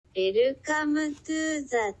Welcome to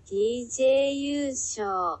the TJU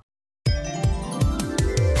show.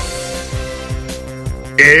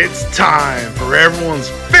 It's time for everyone's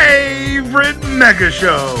favorite mega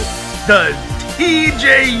show, the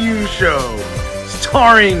TJU Show,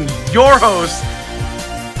 starring your hosts,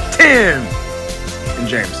 Tim and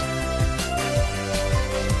James.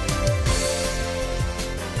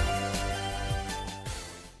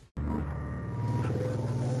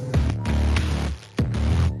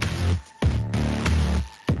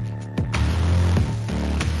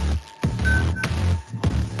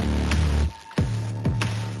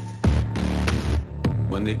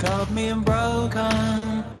 When they called me and broken,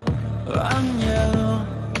 I knew.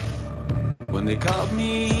 When they called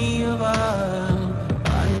me evil,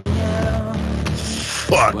 I knew.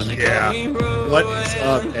 Fuck When they yeah. called me rude, What is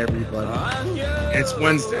up, everybody? I knew. It's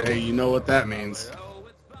Wednesday. You know what that means. Is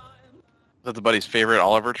that the buddy's favorite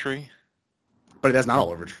Oliver tree? But that's not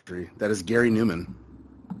Oliver Tree. That is Gary Newman.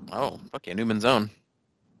 Oh, fuck yeah, Newman's Own.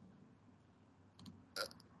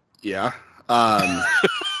 Yeah.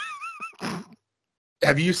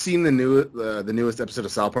 Have you seen the newest episode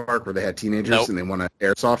of South Park where they had teenagers Nope. and they want to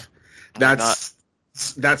airsoft?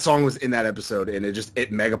 That song was in that episode, and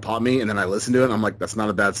it mega popped me. And then I listened to it, and I'm like, that's not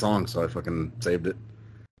a bad song, so I fucking saved it.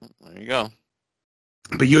 There you go.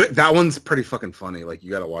 But that one's pretty fucking funny. Like, you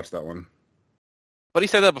gotta watch that one. But he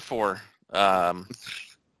said that before. The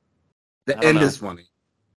don't end know. is funny.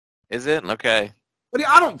 Is it? Okay. But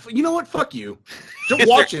I don't. You know what? Fuck you. Don't Is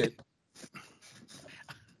watch there- it.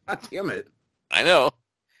 God damn it. I know.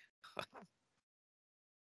 All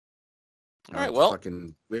right, well,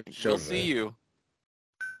 Fucking we'll we'll see you.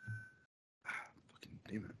 Fucking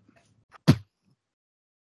damn it.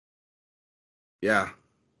 Yeah.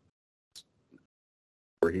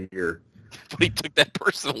 We're here. But he took that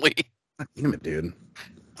personally. God damn it, dude.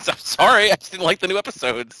 So, sorry, I just didn't like the new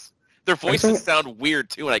episodes. Their don't- voices sound weird,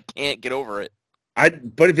 too, and I can't get over it.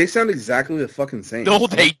 But they sound exactly the fucking same. No,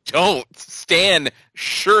 they don't. Stan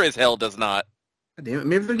sure as hell does not. God damn it.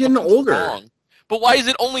 Maybe they're getting What's older. wrong? But why is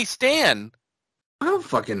it only Stan? I don't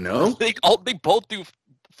fucking know. They both do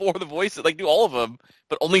four of the voices, like do all of them,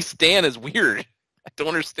 but only Stan is weird. I don't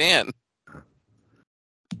understand.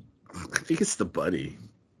 I think it's the buddy.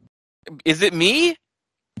 Is it me?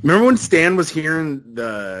 Remember when Stan was he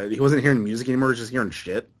wasn't hearing music anymore, he was just hearing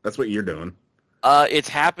shit? That's what you're doing. It's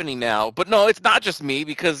happening now, but no, it's not just me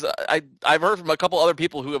because I've heard from a couple other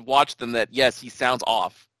people who have watched them that yes, he sounds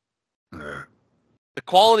off. The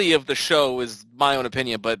quality of the show is my own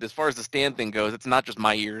opinion, but as far as the Stan thing goes, it's not just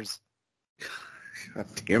my ears. God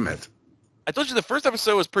damn it. I told you the first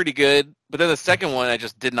episode was pretty good, but then the second one I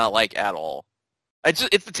just did not like at all. It's the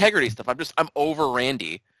integrity stuff. I'm over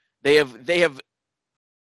Randy. They have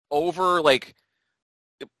over like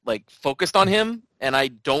focused on him, and I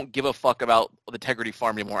don't give a fuck about the Integrity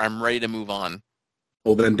Farm anymore. I'm ready to move on.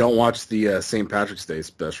 Well, then don't watch the St. Patrick's Day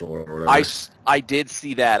special or whatever. I did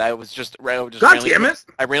see that. I God damn it!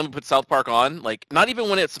 I randomly put South Park on, like not even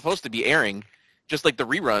when it's supposed to be airing, just like the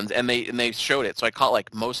reruns, and they showed it, so I caught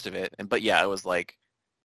like most of it. But yeah, it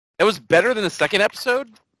was better than the second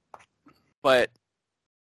episode, but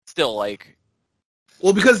still like.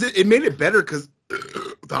 Well, because it made it better because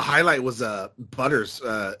the highlight was Butters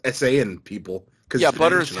essaying people. Yeah,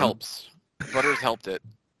 Butters helps. Butters helped it.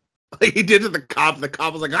 Like he did to the cop. The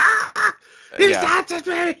cop was like, "Ah, he's Yeah. not to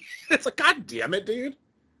me." It's like, God damn it, dude.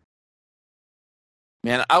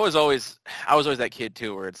 Man, I was always that kid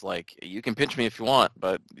too, where it's like you can pinch me if you want,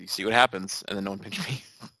 but you see what happens, and then no one pinch me.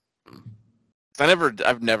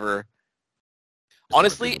 I've never.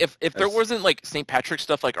 Honestly, if there wasn't like St. Patrick's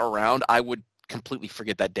stuff like around, I would completely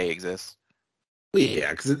forget that day exists. Well,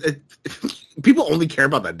 yeah, because people only care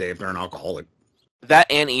about that day if they're an alcoholic. That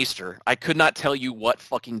and Easter. I could not tell you what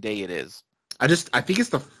fucking day it is. I think it's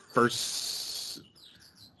the first.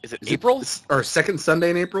 Is it April? Or second Sunday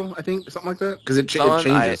in April, I think, something like that. Because it Son,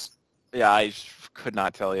 changes. I could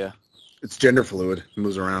not tell you. It's gender fluid. It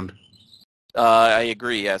moves around. I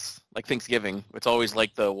agree, yes. Like Thanksgiving. It's always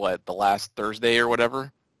like the last Thursday or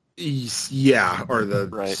whatever. Yeah, or the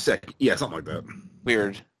Right. second. Yeah, something like that.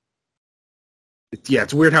 Weird.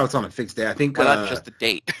 It's weird how it's on a fixed day. I think Why not just the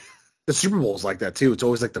date? the Super Bowl's like that, too. It's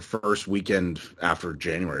always like the first weekend after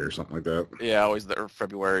January or something like that. Yeah, always or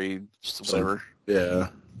February, just whatever. Yeah.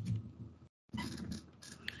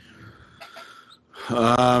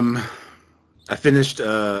 I finished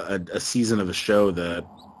a season of a show that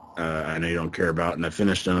I know you don't care about, and I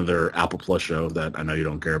finished another Apple Plus show that I know you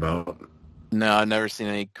don't care about. No, I've never seen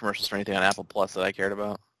any commercials for anything on Apple Plus that I cared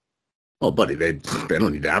about. Well, buddy, they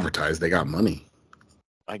don't need to advertise. They got money.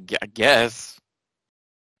 I guess.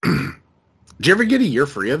 Did you ever get a year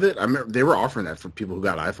free of it? I remember they were offering that for people who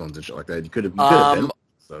got iPhones and shit like that. You could have been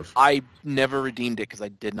stuff. I never redeemed it because I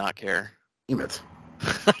did not care. Damn it.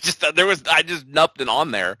 I just nothing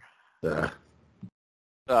on there. Yeah.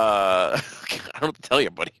 I don't know what to tell you,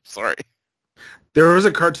 buddy. Sorry. There was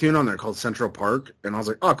a cartoon on there called Central Park, and I was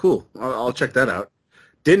like, oh, cool. I'll check that out.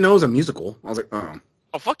 Didn't know it was a musical. I was like, oh.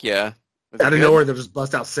 Oh, fuck yeah. Out of nowhere, they'll just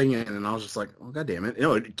bust out singing, and I was just like, oh, God damn it.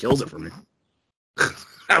 It kills it for me.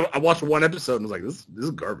 I watched one episode and was like, this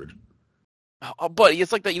is garbage. Oh, buddy,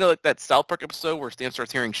 it's like that, like that South Park episode where Stan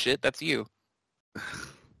starts hearing shit? That's you.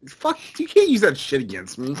 Fuck, you can't use that shit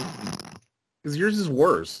against me. Because yours is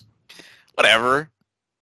worse. Whatever.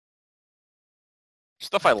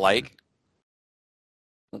 Stuff I like.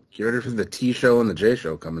 Get ready for the T show and the J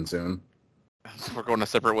show coming soon. So we're going to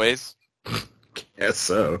separate ways? Guess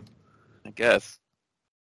so. I guess.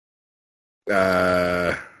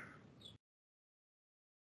 I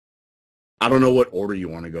don't know what order you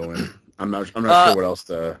want to go in. I'm not sure what else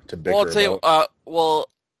to bicker Well, I'll tell you. about.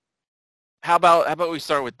 How about we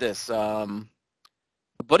start with this? The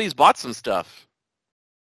buddies bought some stuff.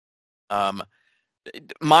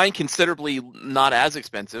 Mine considerably not as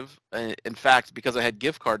expensive. In fact, because I had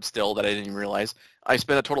gift cards still that I didn't even realize, I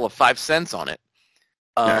spent a total of 5 cents on it.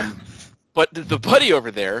 But the buddy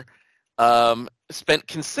over there spent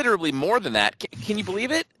considerably more than that. Can you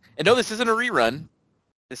believe it? And no, this isn't a rerun.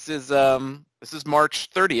 This is March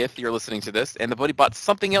 30th. You're listening to this, and the buddy bought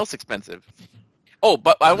something else expensive. Oh,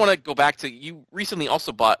 but I want to go back to you. Recently,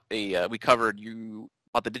 also bought you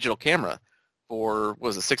bought the digital camera for what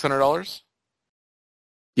was it, $600?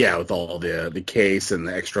 Yeah, with all the case and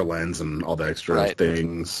the extra lens and all the extra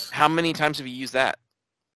things. How many times have you used that?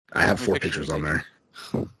 I have 4 pictures on there.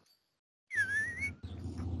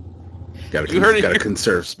 Got to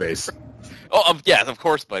conserve space. Oh, yes, of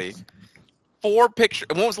course, buddy. 4 pictures.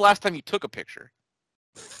 When was the last time you took a picture?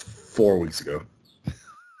 4 weeks ago.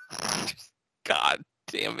 God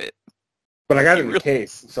damn it. But I got it in the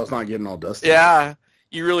case, so it's not getting all dusty. Yeah,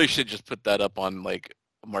 you really should just put that up on, like,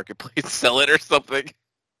 a marketplace, sell it or something.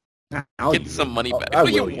 Get some money back. I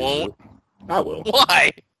But you will won't. I will.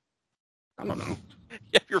 Why? I don't know. You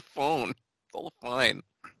have your phone. It's all fine.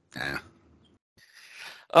 Yeah.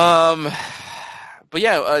 But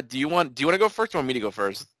yeah, do you want to go first or want me to go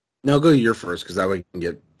first? No, go your first, because that way you can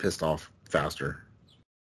get pissed off faster.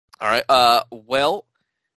 All right.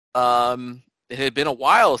 It had been a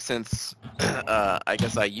while since I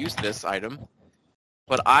guess I used this item,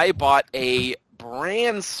 but I bought a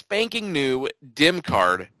brand spanking new DIM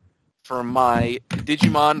card for my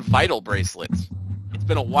Digimon Vital bracelets. It's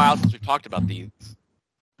been a while since we've talked about these.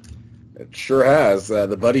 It sure has.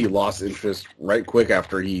 The buddy lost interest right quick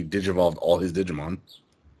after he digivolved all his Digimon.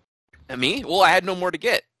 And me? Well, I had no more to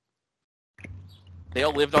get. They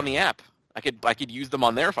all lived on the app. I could use them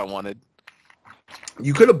on there if I wanted.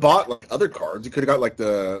 You could have bought like other cards. You could have got like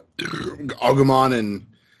the Agumon and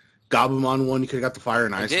Gabumon one. You could have got the Fire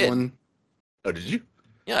and Ice one. Oh, did you?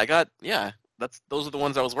 Yeah, those are the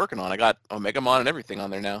ones I was working on. I got Omegamon and everything on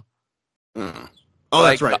there now. Oh,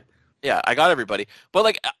 that's right. Yeah, I got everybody. But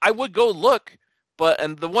like, I would go look,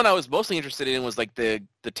 and the one I was mostly interested in was like the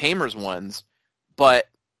Tamers ones, but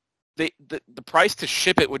the price to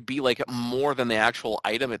ship it would be like more than the actual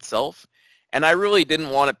item itself, and I really didn't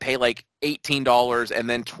want to pay like $18 and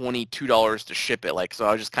then $22 to ship it. Like, so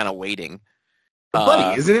I was just kind of waiting.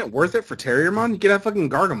 Buddy, isn't it worth it for Terriermon? You get that fucking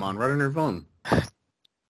Gargamon right on your phone.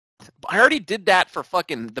 I already did that for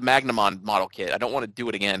fucking the Magnamon model kit. I don't want to do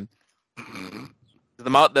it again. The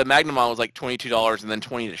Magnamon was like $22 and then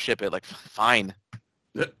 $20 to ship it. Like, fine.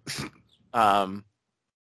 But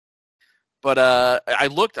I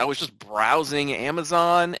looked. I was just browsing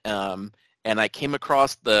Amazon, and I came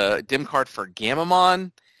across the DIM card for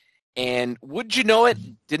Gamamon. And would you know it?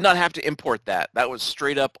 Did not have to import that. That was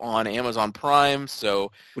straight up on Amazon Prime.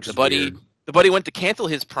 So the buddy went to cancel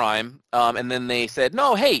his Prime, and then they said,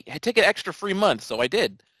 "No, hey, take an extra free month." So I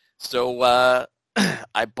did. So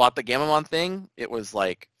I bought the Gamamon thing. It was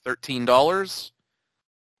like $13.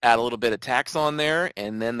 Add a little bit of tax on there,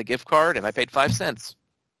 and then the gift card, and I paid 5 cents.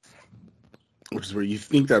 Which is where you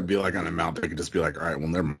think that'd be like an amount they could just be like, all right, well,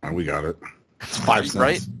 never mind, we got it. It's 5 cents.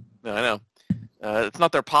 Right? No, I know. It's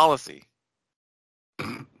not their policy.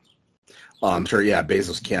 I'm sure, yeah,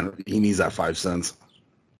 Bezos can't. He needs that 5 cents.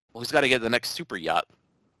 Well, he's got to get the next super yacht.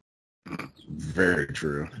 Very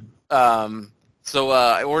true. So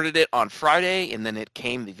I ordered it on Friday, and then it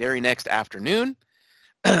came the very next afternoon.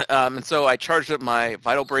 And so I charged up my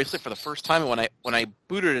Vital bracelet for the first time. And when I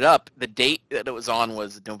booted it up, the date that it was on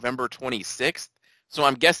was November 26th. So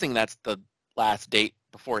I'm guessing that's the last date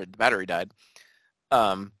before the battery died.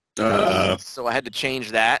 So I had to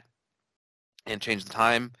change that and change the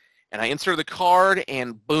time. And I inserted the card,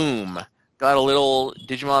 and boom, got a little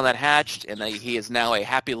Digimon that hatched, and he is now a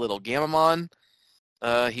happy little Gamamon.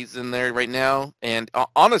 He's in there right now, and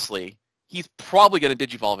honestly, he's probably going to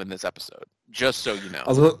Digivolve in this episode, just so you know. I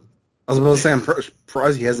was about to say, I'm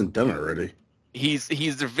surprised he hasn't done it already.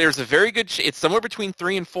 There's a very good it's somewhere between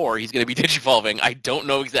 3 and 4 he's going to be Digivolving. I don't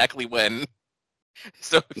know exactly when.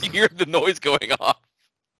 So if you hear the noise going off,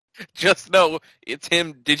 just know it's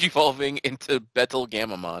him Digivolving into Betel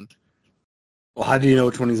Gamamon. Well, how do you know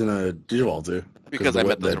which one he's going to Digivolve to? Because I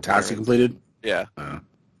met the task you completed? Yeah. I'm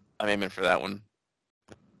aiming for that one.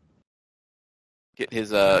 Get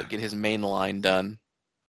his main line done.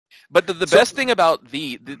 But the best thing about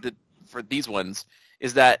the for these ones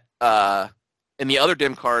is that in the other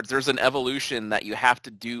dim cards, there's an evolution that you have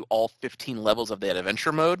to do all 15 levels of that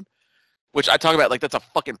adventure mode, which I talk about like that's a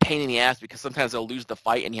fucking pain in the ass because sometimes they'll lose the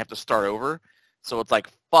fight and you have to start over. So it's like,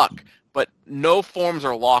 fuck. But no forms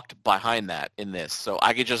are locked behind that in this, so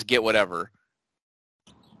I could just get whatever.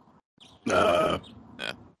 Yeah.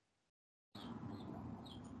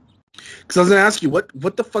 Because I was going to ask you,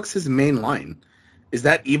 what the fuck's his main line? Is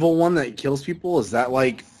that evil one that kills people? Is that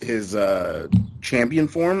like his champion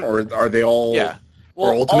form, or are they all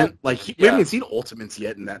or ultimate? We haven't seen ultimates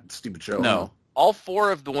yet in that stupid show. No. All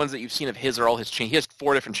 4 of the ones that you've seen of his are all his he has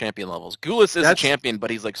 4 different champion levels. Gulas is a champion, but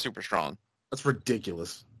he's like super strong. That's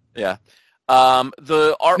ridiculous. Yeah.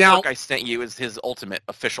 The artwork I sent you is his ultimate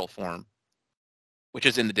official form, which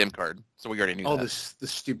is in the dim card. So we already knew that. Oh, this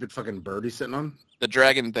stupid fucking bird he's sitting on? The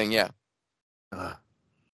dragon thing, yeah.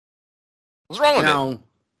 What's wrong with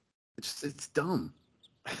it? It's dumb.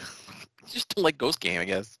 You just don't like Ghost Game, I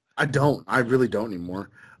guess. I don't. I really don't anymore.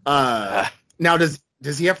 Now, does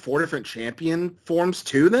he have 4 different champion forms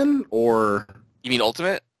too, then? Or... You mean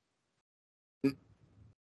Ultimate?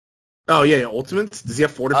 Oh, yeah, Ultimates? Does he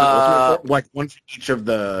have 4 different Ultimate forms? Like, one for each of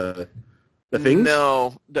the things?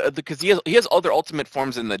 No, because he has other Ultimate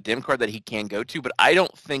forms in the dim card that he can go to, but I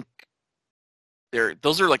don't think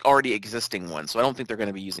those are like already existing ones, so I don't think they're going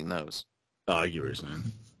to be using those. Oh, I get what you're saying.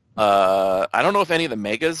 I don't know if any of the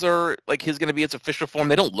Megas are like his going to be its official form.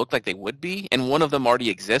 They don't look like they would be, and one of them already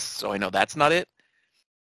exists, so I know that's not it.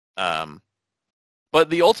 But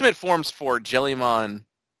the ultimate forms for Jellymon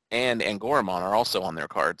and Angoramon are also on their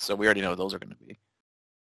cards, so we already know what those are going to be.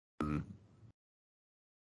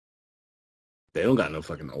 They don't got no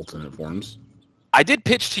fucking ultimate forms. I did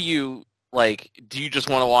pitch to you, like, do you just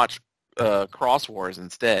want to watch Cross Wars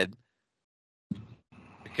instead?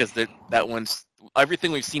 Because that one's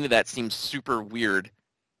everything we've seen of that seems super weird,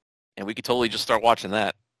 and we could totally just start watching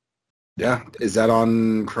that. Yeah, is that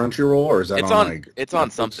on Crunchyroll or is that on like? It's on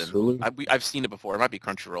something. I've seen it before. It might be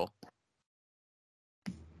Crunchyroll.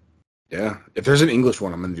 Yeah, if there's an English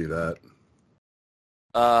one, I'm gonna do that.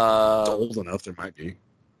 It's old enough. There might be.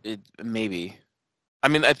 It maybe. I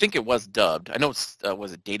mean, I think it was dubbed. I know it's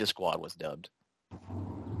was it Data Squad was dubbed.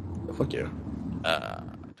 Oh, fuck yeah. I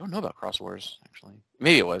don't know about Cross Wars actually.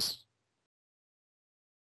 Maybe it was.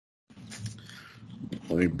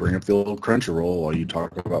 Let me bring up the old Crunchyroll while you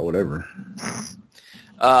talk about whatever.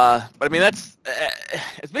 But I mean, it's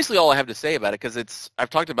basically all I have to say about it because I've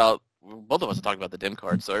talked about both of us have talked about the dim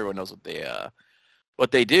cards, so everyone knows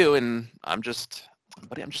what they do, and I'm just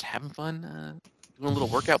having fun doing a little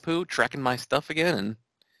workout poo, tracking my stuff again, and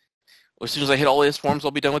as soon as I hit all his forms,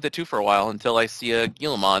 I'll be done with it too for a while until I see a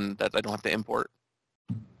Guillemon that I don't have to import.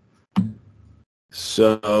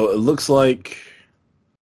 So it looks like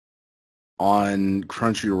on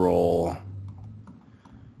Crunchyroll,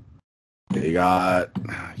 they got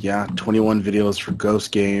 21 videos for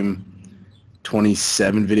Ghost Game,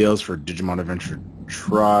 27 videos for Digimon Adventure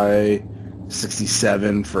Try,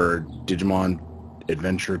 67 for Digimon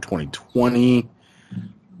Adventure 2020.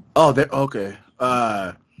 Oh, okay.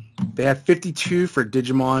 They have 52 for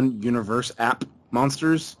Digimon Universe app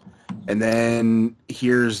monsters, and then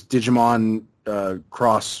here's Digimon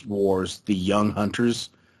Cross Wars: The Young Hunters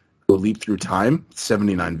Who Leap Through Time,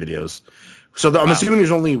 79 videos. So I'm assuming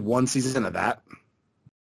there's only one season of that.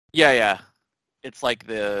 Yeah. It's like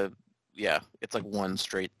it's like one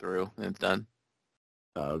straight through and it's done.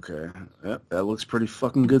 Okay. Yep, that looks pretty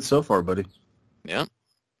fucking good so far, buddy. Yeah.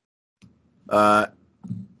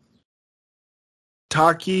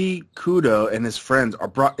 Taki Kudo and his friends are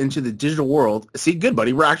brought into the digital world. See, good,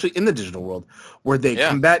 buddy. We're actually in the digital world where they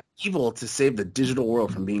combat evil to save the digital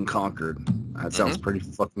world from being conquered. That sounds pretty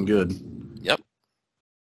fucking good. Yep.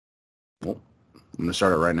 Well, I'm going to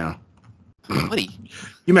start it right now. Buddy. Can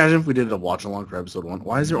you imagine if we did a watch-along for episode 1?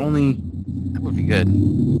 Why is there only... That would be good.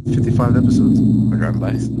 55 episodes? We're driving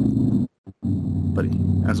by. buddy,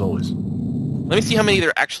 as always. Let me see how many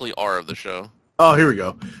there actually are of the show. Oh, here we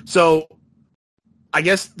go. So, I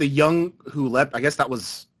guess the Young Who Leapt, I guess that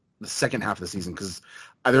was the second half of the season, because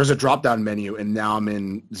there's a drop-down menu, and now I'm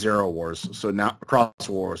in Zero Wars. So now, Cross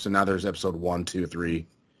Wars, so now there's episode 1, 2, 3.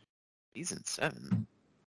 Season 7.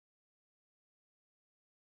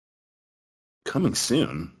 Coming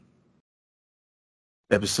soon.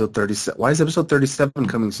 Episode 37. Why is episode 37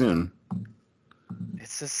 coming soon? It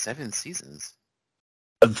says 7 seasons.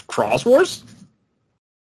 Of Cross Wars?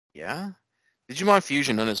 Yeah. Digimon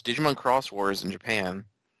Fusion, known as Digimon Cross Wars in Japan.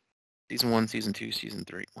 Season 1, Season 2, Season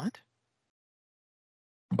 3. What?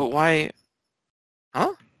 But why?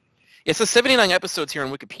 Huh? It says 79 episodes here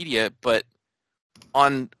on Wikipedia, but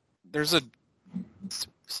there's a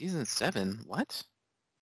Season 7. What?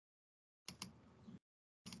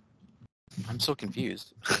 I'm so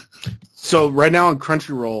confused. So right now on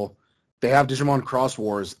Crunchyroll, they have Digimon Cross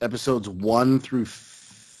Wars episodes 1 through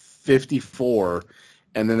 54,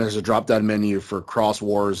 and then there's a drop-down menu for Cross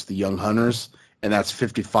Wars: The Young Hunters, and that's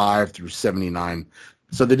 55 through 79.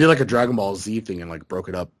 So they did like a Dragon Ball Z thing and like broke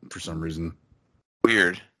it up for some reason.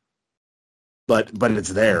 Weird. But it's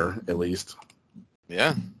there at least.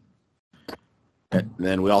 Yeah. And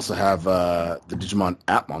then we also have the Digimon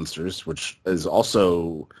App Monsters, which is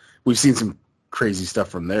also, we've seen some crazy stuff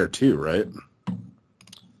from there too, right?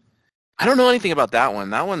 I don't know anything about that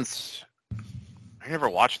one. I never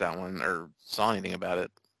watched that one or saw anything about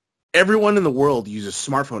it. Everyone in the world uses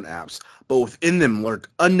smartphone apps, but within them lurk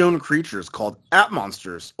unknown creatures called App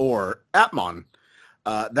Monsters, or Appmon.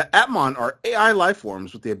 The Appmon are AI life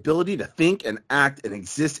forms with the ability to think and act and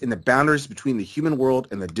exist in the boundaries between the human world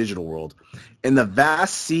and the digital world. In the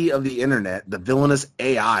vast sea of the internet, the villainous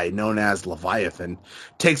AI known as Leviathan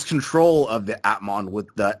takes control of the Appmon with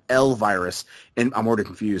the L virus, and I'm already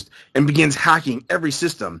confused, and begins hacking every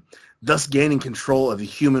system, thus gaining control of the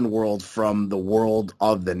human world from the world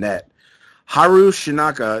of the net. Haru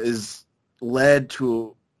Shinaka is led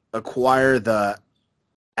to acquire the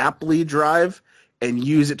Apply drive and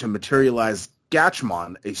use it to materialize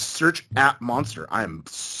Gatchmon, a search app monster. I am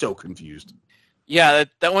so confused. Yeah,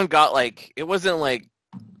 that one got it wasn't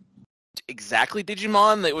exactly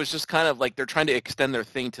Digimon. It was just kind of they're trying to extend their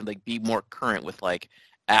thing to be more current with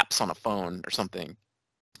apps on a phone or something.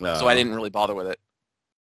 So I didn't really bother with it.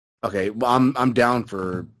 Okay, well I'm down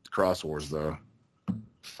for Cross Wars though.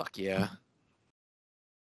 Fuck yeah.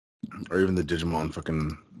 Or even the Digimon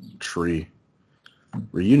fucking tree.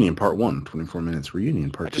 Reunion Part 1, 24 minutes.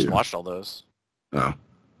 Reunion Part 2. I just watched all those. Oh.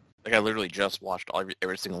 I literally just watched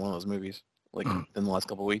every single one of those movies, in the last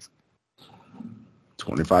couple of weeks.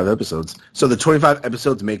 25 episodes. So the 25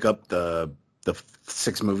 episodes make up the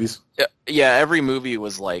 6 movies? Yeah, every movie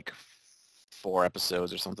was 4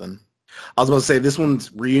 episodes or something. I was about to say, this one's,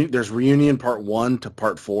 there's Reunion Part 1 to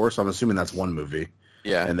Part 4, so I'm assuming that's one movie.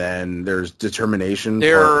 Yeah. And then there's Determination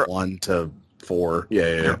Part 1 to 4.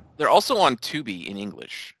 Yeah. They're also on Tubi in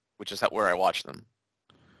English, which is where I watch them.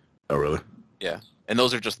 Oh, really? Yeah. And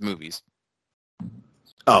those are just movies.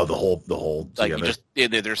 Oh, the whole together.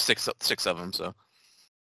 There's six of them, so.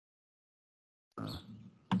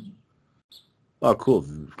 Oh, cool.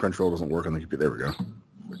 Crunchyroll doesn't work on the computer. There we go.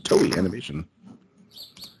 Toei Animation.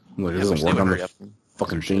 It doesn't work on the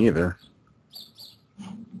fucking thing either.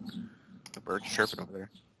 The bird's chirping over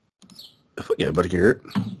there. Yeah, but I can hear it.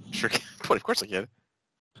 Sure can. But of course I can.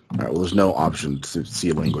 All right, well, there's no option to see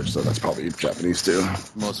a language, so that's probably Japanese too.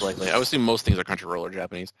 Most likely. I would assume most things are Crunchyroll or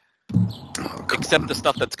Japanese. Oh, Except the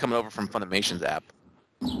stuff that's coming over from Funimation's app.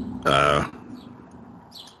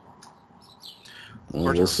 Well,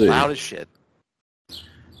 we'll see. Loud as shit.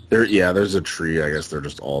 There's a tree. I guess they're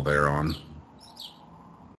just all there on.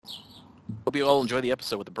 Hope you all enjoy the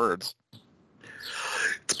episode with the birds.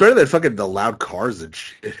 It's better than fucking the loud cars and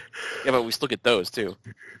shit. Yeah, but we still get those, too.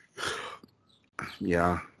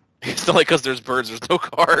 Yeah. It's not because there's birds, there's no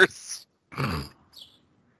cars.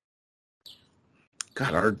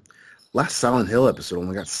 God, our last Silent Hill episode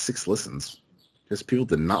only got 6 listens. Because people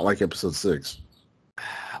did not like episode 6.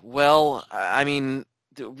 Well, I mean,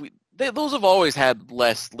 those have always had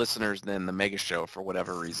less listeners than the Mega Show for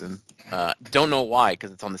whatever reason. Don't know why,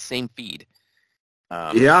 because it's on the same feed.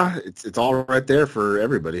 Yeah, it's all right there for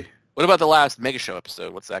everybody. What about the last Mega Show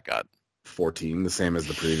episode? What's that got? 14, the same as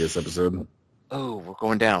the previous episode. Oh, we're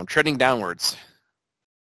going down. Treading downwards.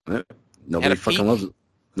 Nobody fucking loves it.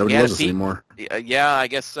 Nobody loves us anymore. Yeah, I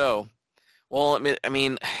guess so. Well, I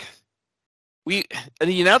mean, the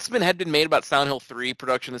announcement had been made about Silent Hill 3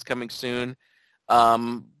 production is coming soon.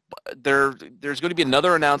 There's going to be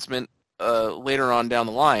another announcement later on down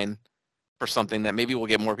the line for something that maybe we'll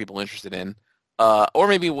get more people interested in, or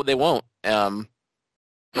maybe they won't.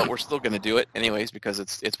 but we're still going to do it anyways because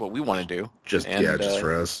it's what we want to do. Just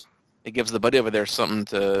for us. It gives the buddy over there something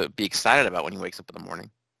to be excited about when he wakes up in the morning.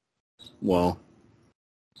 Well,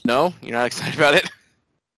 no, you're not excited about it.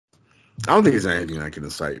 I don't think there's anything that can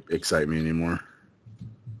excite me anymore.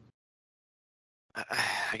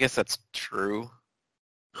 I guess that's true.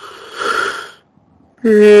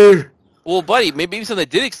 Yeah. Well, buddy, maybe something that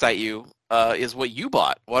did excite you is what you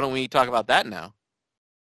bought. Why don't we talk about that now?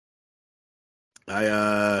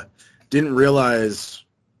 I didn't realize.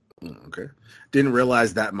 Okay, didn't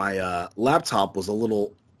realize that my laptop was a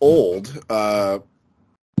little old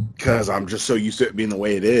because I'm just so used to it being the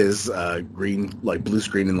way it is, green, like blue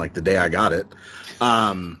screen, and like the day I got it.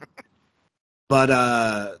 But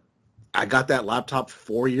I got that laptop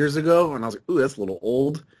 4 years ago, and I was like, "Ooh, that's a little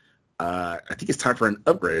old. I think it's time for an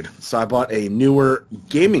upgrade." So I bought a newer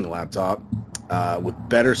gaming laptop with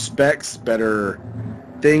better specs, better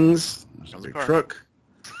things. Big truck.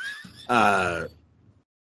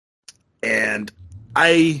 And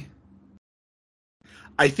I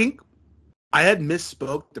think I had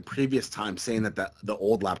misspoke the previous time saying that the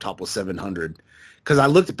old laptop was $700 because I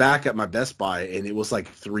looked back at my Best Buy and it was like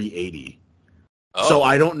 $380. Oh. So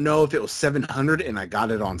I don't know if it was $700 and I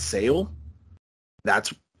got it on sale.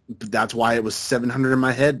 That's why it was $700 in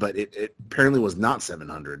my head, but it apparently was not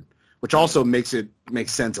 $700, which also makes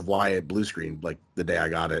sense of why it blue screened like the day I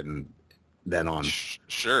got it and then on.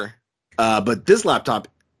 Sure. But this laptop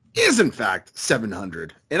is in fact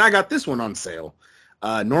 $700, and I got this one on sale.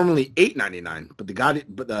 Normally $899, but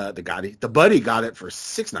the buddy got it for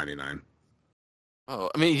 $699. Oh,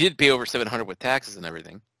 I mean, you did pay over $700 with taxes and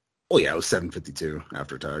everything. Oh yeah, it was $752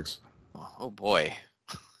 after tax. Oh boy.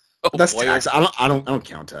 That's tax. I don't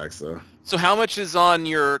count tax though. So how much is on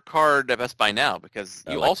your card at Best Buy now? Because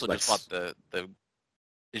you just bought the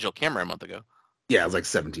digital camera a month ago. Yeah, it was like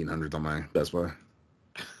 $1,700 on my Best Buy.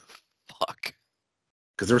 Fuck.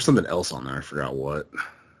 Because there was something else on there. I forgot what.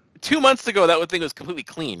 2 months ago, that thing was completely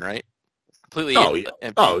clean, right? Completely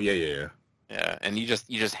empty. Oh yeah. Yeah, and you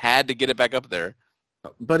just had to get it back up there.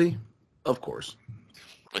 Buddy, of course.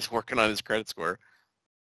 He's working on his credit score.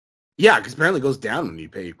 Yeah, because apparently it goes down when you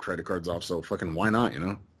pay credit cards off, so fucking why not, you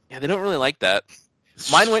know? Yeah, they don't really like that.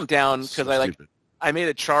 Mine went down because I made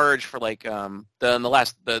a charge for like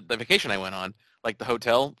the vacation I went on, like the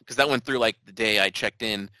hotel, because that went through like the day I checked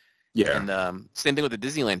in. Yeah. And same thing with the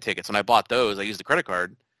Disneyland tickets. When I bought those, I used the credit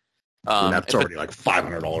card. And that's already like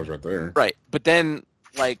 $500 right there. Right. But then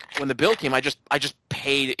like when the bill came, I just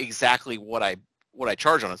paid exactly what I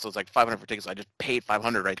charged on it. So it's like 500 for tickets. So I just paid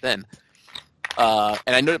 500 right then. And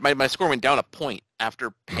I know my score went down a point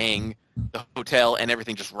after paying the hotel and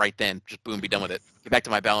everything just right then. Just boom, be done with it. Get back to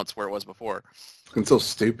my balance where it was before. It's so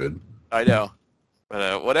stupid. I know.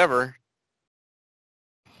 But whatever.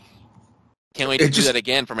 Can't wait to do that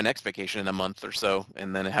again for my next vacation in a month or so,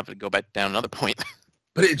 and then have to go back down another point.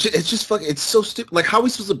 But it's just fucking, it's so stupid. Like, how are we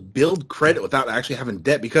supposed to build credit without actually having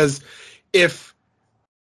debt? Because if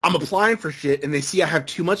I'm applying for shit and they see I have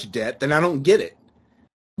too much debt, then I don't get it.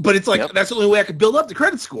 But it's like, that's the only way I could build up the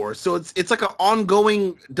credit score. So it's like an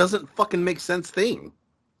ongoing, doesn't fucking make sense thing.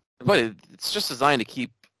 But it's just designed to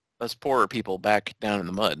keep us poorer people back down in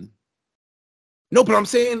the mud. No, but I'm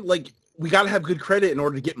saying, like, we got to have good credit in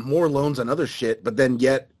order to get more loans on other shit. But then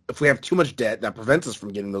yet, if we have too much debt, that prevents us from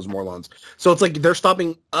getting those more loans. So it's like they're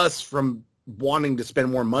stopping us from wanting to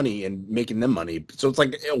spend more money and making them money. So it's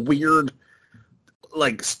like a weird,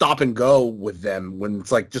 like, stop and go with them when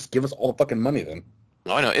it's like, just give us all the fucking money then.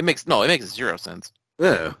 Oh, I know. It makes zero sense.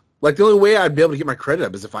 Yeah. Like, the only way I'd be able to get my credit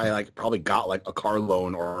up is if I, like, probably got, like, a car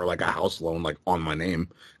loan or, like, a house loan, like, on my name.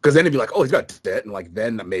 Because then it'd be like, oh, he's got debt. And, like,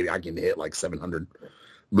 then maybe I can hit, like, 700.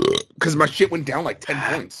 Because my shit went down, like, 10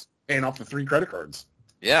 points paying off the 3 credit cards.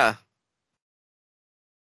 Yeah.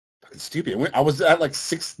 It's stupid. I was at, like,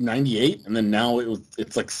 698, and then now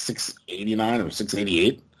it's, like, 689 or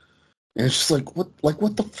 688. And it's just like,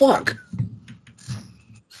 what the fuck?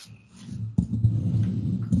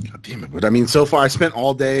 Damn it. But I mean, so far I spent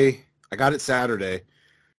all day, I got it Saturday.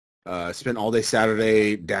 I spent all day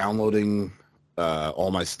Saturday downloading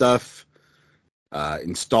all my stuff,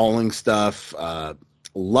 installing stuff.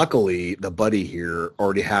 Luckily, the buddy here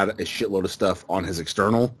already had a shitload of stuff on his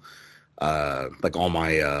external, like all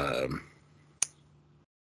my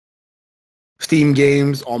Steam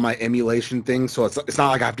games, all my emulation things. So it's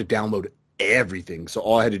not like I have to download everything. So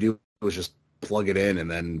all I had to do was just plug it in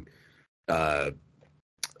and then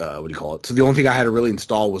what do you call it? So the only thing I had to really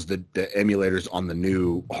install was the emulators on the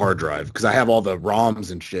new hard drive because I have all the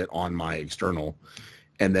ROMs and shit on my external,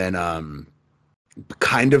 and then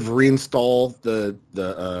kind of reinstall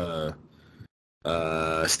the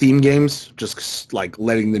Steam games, just like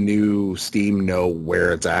letting the new Steam know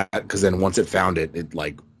where it's at, because then once it found it, it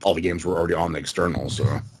like all the games were already on the external.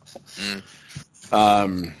 So,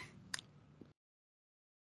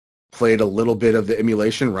 played a little bit of the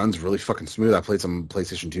emulation. Runs really fucking smooth. I played some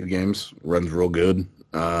PlayStation 2 games. Runs real good.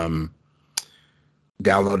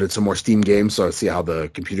 Downloaded some more Steam games so I see how the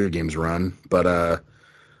computer games run. But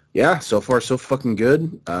yeah, so far so fucking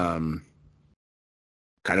good. Kind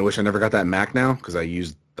of wish I never got that Mac now, because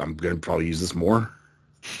I'm gonna probably use this more.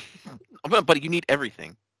 But you need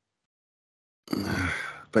everything.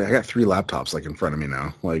 But I got 3 laptops like in front of me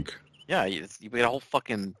now. Like, Yeah, you got a whole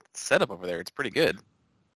fucking setup over there. It's pretty good.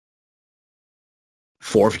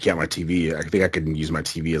 4 if you count my TV. I think I could use my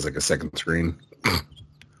TV as like a second screen.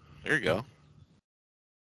 There you go.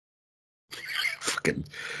 Fucking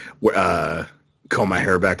comb my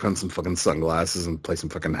hair back, put on some fucking sunglasses, and play some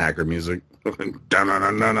fucking hacker music. How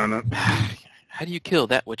do you kill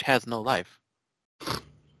that which has no life?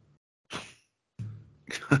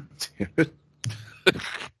 Dude.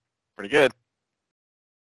 Pretty good.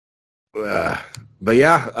 But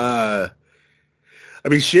yeah, I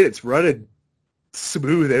mean, shit, it's running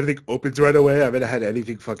smooth. Everything opens right away. I haven't had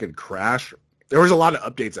anything fucking crash. There was a lot of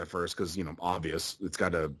updates at first because, obvious. It's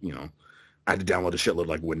got to, I had to download a shitload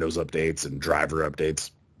like Windows updates and driver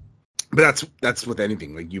updates. But that's with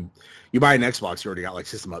anything. Like you buy an Xbox, you already got like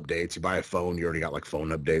system updates. You buy a phone, you already got like phone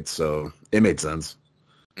updates. So it made sense.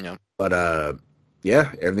 Yeah. But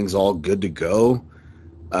yeah, everything's all good to go.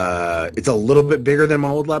 It's a little bit bigger than my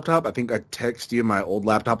old laptop. I think I texted you my old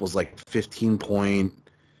laptop was like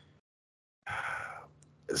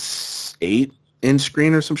 15.8 inch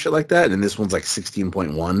screen or some shit like that, and this one's like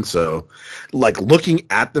 16.1. So like looking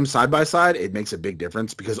at them side by side, it makes a big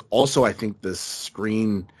difference, because also I think the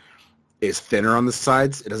screen is thinner on the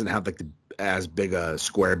sides. It doesn't have like as big a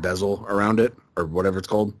square bezel around it, or whatever it's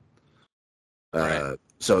called. Right.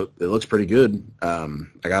 So it looks pretty good. I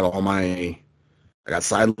got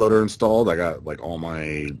SideLoader installed. I got like all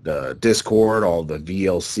my Discord, all the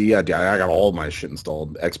VLC. I got all my shit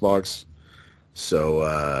installed. Xbox.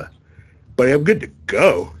 So, but I'm good to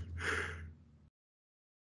go.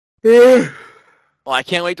 Well, I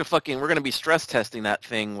can't wait to we're going to be stress testing that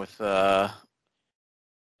thing with a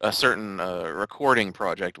certain recording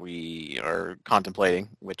project we are contemplating,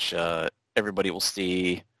 which everybody will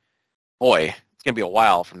see. Boy, it's going to be a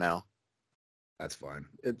while from now. That's fine.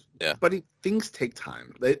 Yeah. But things take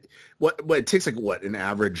time. It takes like an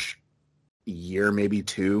average year, maybe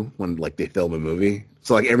 2, when like they film a movie.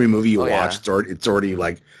 So like every movie you watch, it's already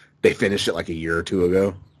like they finished it like a year or 2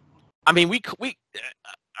 ago. I mean,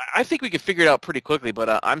 I think we could figure it out pretty quickly,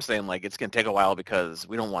 but I'm saying like it's going to take a while, because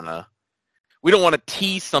we don't want to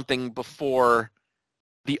tease something before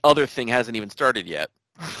the other thing hasn't even started yet.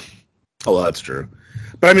 Oh, well, that's true.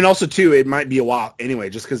 But I mean, also too, it might be a while anyway,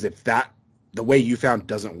 just because if the way you found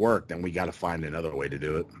doesn't work, then we got to find another way to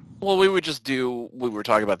do it. Well, we would just do what we were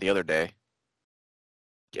talking about the other day.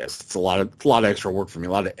 Yes, it's a lot of extra work for me,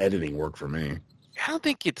 a lot of editing work for me. I don't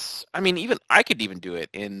think it's. I mean, even I could even do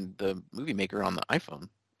it in the Movie Maker on the iPhone.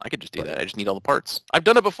 I could just do that. I just need all the parts. I've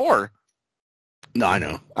done it before. No, I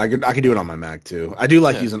know. I could do it on my Mac too. I do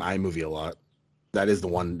like using iMovie a lot. That is the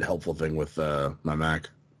one helpful thing with my Mac.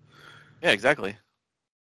 Yeah, exactly.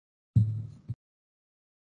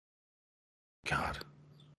 God.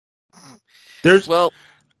 Well,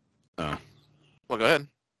 go ahead.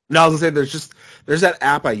 No, I was gonna say there's that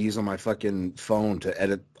app I use on my fucking phone to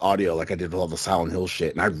edit audio, like I did with all the Silent Hill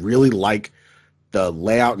shit, and I really like the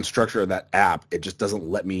layout and structure of that app. It just doesn't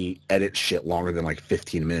let me edit shit longer than like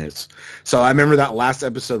 15 minutes. So I remember that last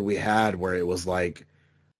episode we had where it was like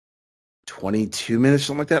 22 minutes,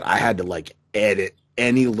 something like that. I had to like edit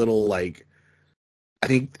any little like. I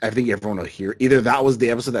think everyone will hear either that was the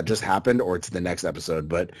episode that just happened or it's the next episode,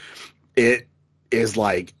 but it is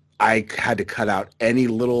like I had to cut out any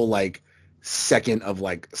little like second of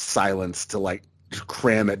like silence to like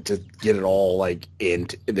cram it to get it all like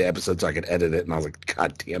into the episode so I could edit it, and I was like,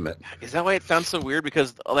 God damn it. Is that why it sounds so weird?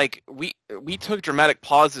 Because like we took dramatic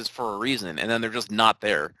pauses for a reason, and then they're just not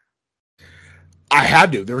there. I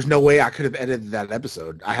had to. There was no way I could have edited that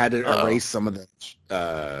episode. I had to erase some of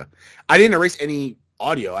the I didn't erase any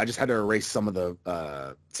audio. I just had to erase some of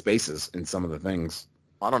the spaces in some of the things.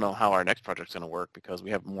 I don't know how our next project's going to work, because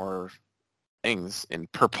we have more things in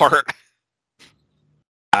per part.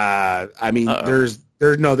 I mean, there's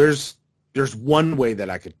one way that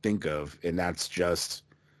I could think of, and that's just,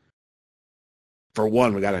 for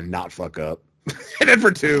one, we got to not fuck up. And then for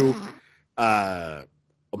 2,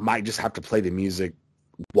 might just have to play the music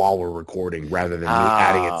while we're recording rather than me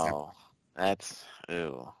adding it. That's,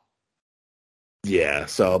 ew. Yeah.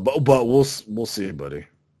 So, but we'll see, buddy.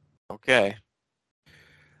 Okay.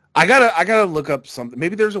 I gotta look up something.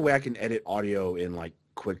 Maybe there's a way I can edit audio in like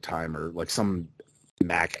QuickTime or like some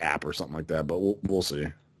Mac app or something like that. But we'll see.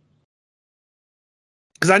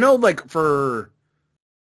 Because I know like for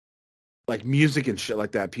like music and shit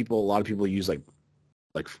like that, a lot of people use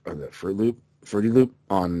like Fruity Loop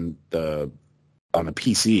on the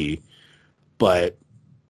PC. But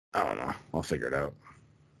I don't know. I'll figure it out.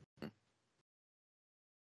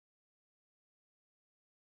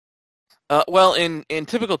 Well, in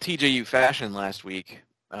typical TJU fashion last week,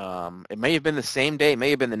 it may have been the same day, it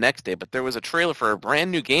may have been the next day, but there was a trailer for a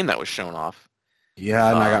brand new game that was shown off. Yeah,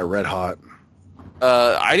 and I got red hot.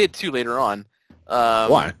 I did too later on.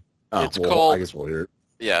 Why? It's called. I guess we'll hear it.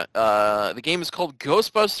 Yeah. The game is called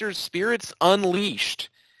Ghostbusters: Spirits Unleashed,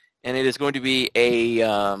 and it is going to be a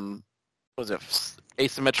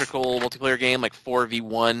asymmetrical multiplayer game, like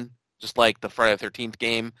 4v1, just like the Friday the 13th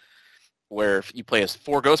game, where you play as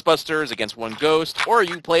 4 Ghostbusters against 1 ghost, or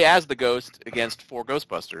you play as the ghost against 4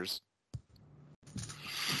 Ghostbusters.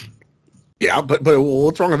 Yeah, but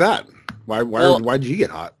what's wrong with that? Why did you get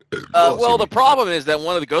hot? Well, the problem is that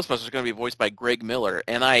one of the Ghostbusters is going to be voiced by Greg Miller,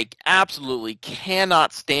 and I absolutely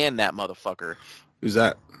cannot stand that motherfucker. Who's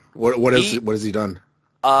that? What has he done?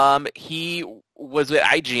 He was at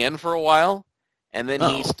IGN for a while, and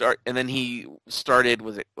then he started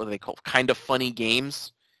what they call Kind of Funny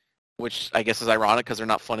Games, which I guess is ironic because they're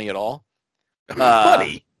not funny at all.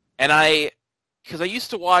 Funny. And because I used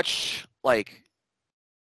to watch I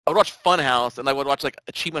would watch Funhouse, and I would watch like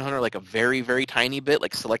Achievement Hunter, like a very, very tiny bit,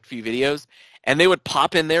 like select few videos, and they would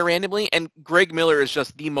pop in there randomly. And Greg Miller is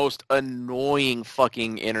just the most annoying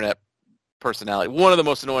fucking internet personality, one of the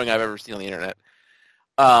most annoying I've ever seen on the internet.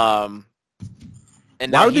 And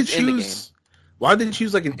now he's in the game. Why did they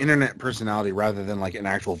choose like an internet personality rather than like an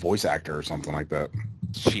actual voice actor or something like that?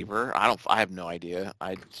 Cheaper. I have no idea.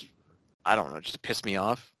 I don't know. It just pissed me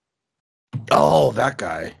off. Oh, that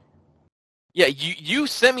guy. Yeah, you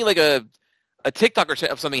sent me like a TikTok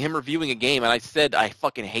of something, him reviewing a game, and I said I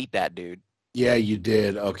fucking hate that dude. Yeah, you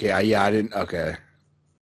did. Okay, I didn't. Okay.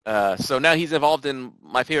 So now he's involved in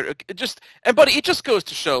my favorite. Buddy, it just goes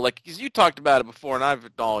to show, like, because you talked about it before, and I've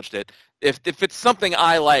acknowledged it. If it's something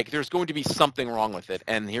I like, there's going to be something wrong with it,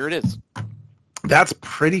 and here it is. That's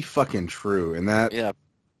pretty fucking true, and that. Yeah.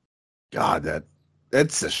 God,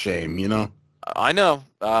 that's a shame, you know. I know.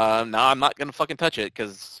 Now I'm not gonna fucking touch it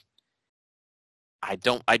because I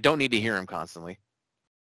don't need to hear him constantly.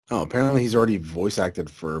 Oh, apparently he's already voice acted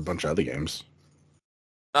for a bunch of other games.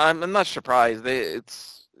 I'm not surprised. I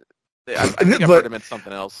think I've heard him in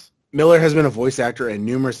something else. Miller has been a voice actor in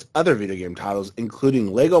numerous other video game titles,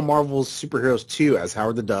 including Lego Marvel's Superheroes 2 as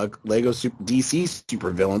Howard the Duck, Lego DC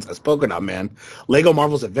Supervillains as Polka Dot Man, Lego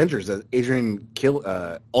Marvel's Avengers as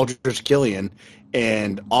Aldrich Killian,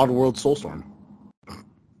 and Oddworld Soulstorm.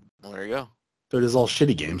 Well, there you go. They're just all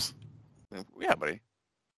shitty games. Yeah, buddy.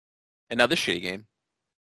 And now this shitty game.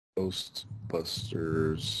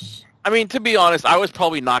 Ghostbusters. I mean, to be honest, I was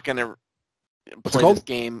probably not going to play called? this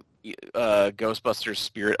game, Ghostbusters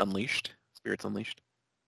Spirits Unleashed.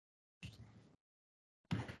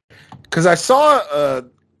 Because I saw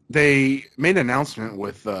they made an announcement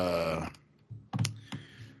with, what's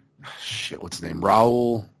his name?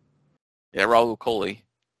 Raul? Yeah, Raul Coley.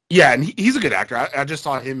 Yeah, and he's a good actor. I just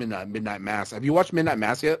saw him in Midnight Mass. Have you watched Midnight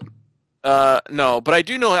Mass yet? No, but I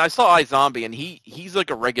do know, I saw iZombie, and he's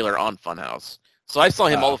like a regular on Funhouse. So I saw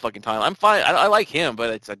him all the fucking time. I'm fine. I like him,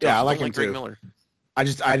 but I like him Greg too. Miller. I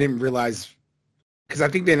didn't realize, because I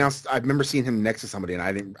think they announced, I remember seeing him next to somebody, and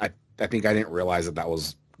I think I didn't realize that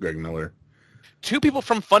was Greg Miller. 2 people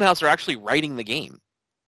from Funhouse are actually writing the game.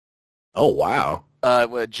 Oh, wow.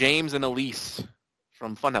 James and Elise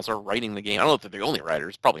from Funhouse are writing the game. I don't know if they're the only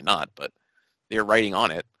writers. Probably not, but they're writing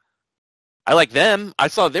on it. I like them. I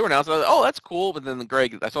saw they were announced. I was like, oh, that's cool. But then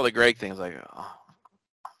I saw the Greg thing. I was like, oh,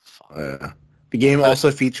 fuck. The game also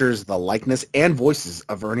features the likeness and voices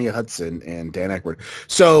of Ernie Hudson and Dan Aykroyd.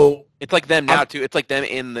 So it's like them now too. It's like them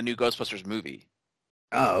in the new Ghostbusters movie.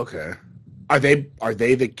 Oh, okay. Are they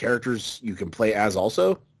the characters you can play as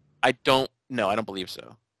also? I don't believe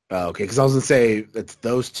so. Oh, okay, because I was gonna say it's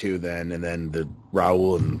those 2 then, and then the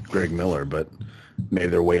Raul and Greg Miller, but maybe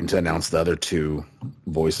they're waiting to announce the other 2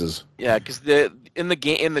 voices. Yeah, because in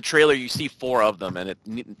the trailer you see 4 of them, and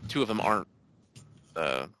 2 of them aren't,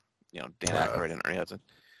 Dan Aykroyd and Ernie Hudson.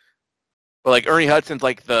 But like Ernie Hudson's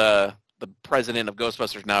like the president of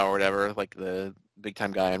Ghostbusters now or whatever, like the big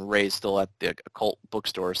time guy, and Ray's still at the occult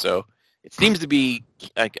bookstore. So it seems to be,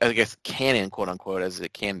 I guess, canon, quote unquote, as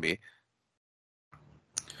it can be.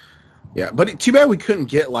 Yeah, but too bad we couldn't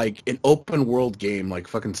get like an open world game like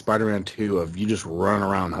fucking Spider-Man 2 of you just run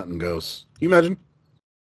around hunting ghosts. Can you imagine?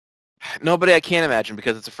 Nobody, I can't imagine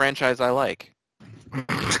because it's a franchise I like.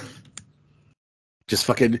 Just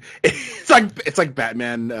fucking, it's like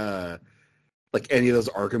Batman, like any of those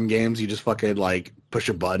Arkham games. You just fucking like push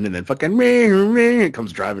a button and then fucking it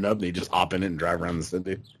comes driving up and you just hop in it and drive around the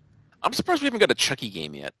city. I'm surprised we haven't got a Chucky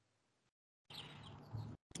game yet.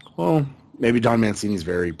 Well, maybe Don Mancini's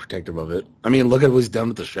very protective of it. I mean, look at what he's done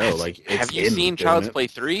with the show. Like, have you seen Child's Play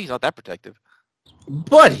 3? He's not that protective.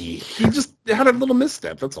 Buddy, he just had a little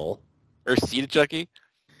misstep. That's all. Or Seed Chucky?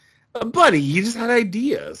 Buddy, he just had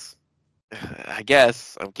ideas. I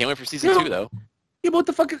guess. I can't wait for season 2, though. Yeah, but what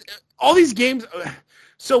the fuck is all these games?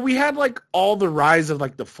 So we had like all the rise of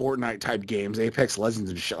like the Fortnite type games, Apex Legends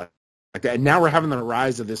and shit like that. And now we're having the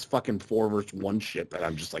rise of this fucking 4 versus 1 shit that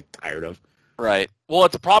I'm just like tired of. Right. Well,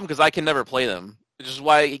 it's a problem because I can never play them, which is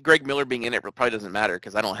why Greg Miller being in it probably doesn't matter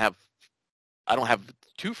because I don't have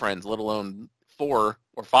 2 friends, let alone 4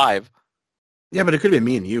 or 5. Yeah, but it could have been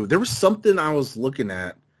me and you. There was something I was looking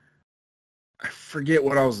at. I forget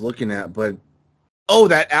what I was looking at, but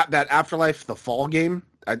that Afterlife, the fall game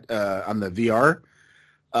on the VR.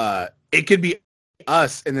 It could be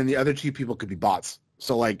us, and then the other 2 people could be bots.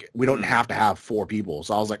 So like we don't have to have 4 people.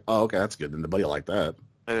 So I was like, oh, okay, that's good. Then the buddy like that.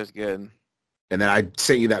 That is good. And then I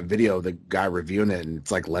sent you that video of the guy reviewing it, and it's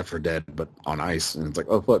like Left 4 Dead, but on ice. And it's like,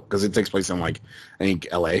 oh, fuck, because it takes place in, like, I think,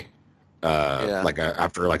 L.A.,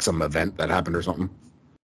 after, like, some event that happened or something.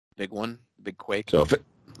 Big one? Big quake? So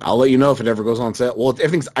I'll let you know if it ever goes on sale. Well,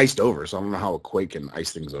 everything's iced over, so I don't know how a quake can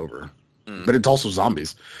ice things over. But it's also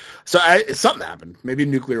zombies. So something happened. Maybe a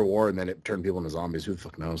nuclear war, and then it turned people into zombies. Who the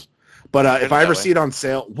fuck knows? But if I ever see it on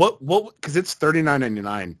sale, what? Because it's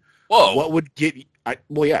 $39.99. Whoa. What would get...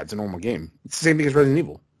 well, yeah, it's a normal game. It's the same thing as Resident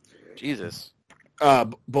Evil. Jesus.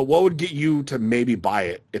 But what would get you to maybe buy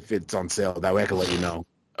it if it's on sale? That way I can let you know.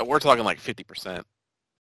 We're talking like 50%.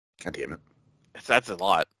 God damn it. That's a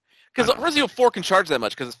lot. Because Resident Evil 4 can charge that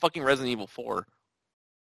much because it's fucking Resident Evil 4.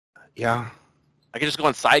 Yeah. I could just go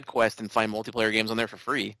on SideQuest and find multiplayer games on there for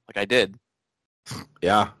free, like I did.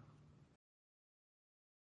 Yeah.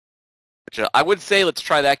 Which, I would say let's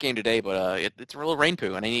try that game today, but it's a real rain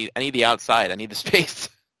poo, and I need the outside. I need the space.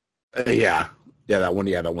 Yeah, that one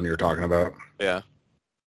you were talking about. Yeah.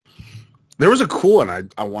 There was a cool one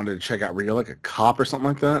I wanted to check out where you're like a cop or something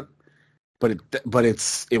like that. But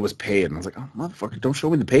it was paid, and I was like, oh, motherfucker, don't show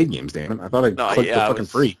me the paid games, damn it. I thought I clicked the fucking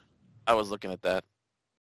free. I was looking at that.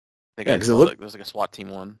 I think because it looked... there was like a SWAT team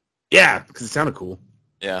one. Yeah, because it sounded cool.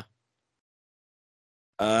 Yeah.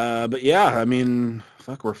 But yeah, I mean,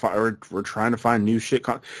 fuck, we're trying to find new shit.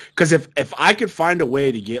 Because if I could find a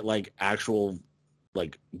way to get like actual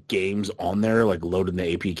like games on there, like loaded in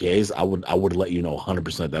the APKs, I would let you know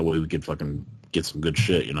 100%. That way we could fucking get some good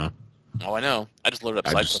shit, you know. Oh, I know. I just loaded up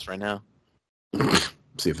SideQuest right now.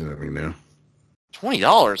 See if there's anything new.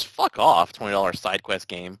 $20? Fuck off. $20 SideQuest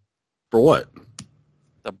game. For what?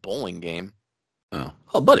 The bowling game.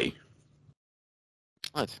 Oh, buddy.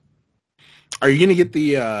 What? Are you gonna get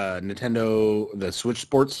the the Switch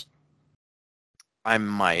Sports? I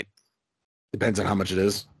might. Depends on how much it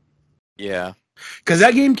is. Yeah. Because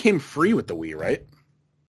that game came free with the Wii, right?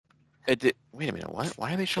 It did. Wait a minute. What?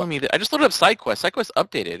 Why are they showing me that? I just loaded up SideQuest. SideQuest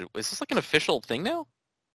updated. Is this like an official thing now?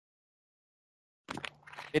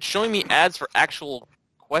 It's showing me ads for actual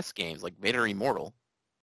Quest games like Vader Immortal.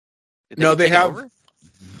 No, they have.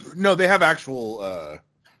 No, they have actual.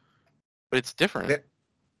 But it's different.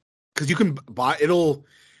 Because you can buy the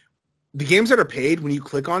games that are paid, when you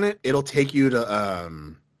click on it, it'll take you to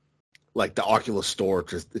like the Oculus store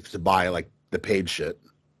to buy like the paid shit.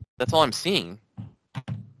 That's all I'm seeing.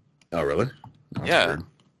 Oh, really? Yeah. Weird.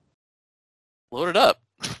 Load it up.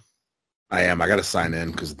 I am. I got to sign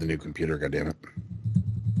in because of the new computer. God damn it.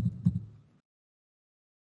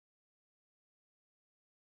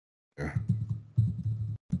 Yeah.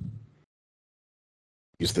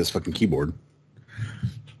 Use this fucking keyboard.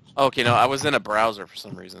 Okay, no, I was in a browser for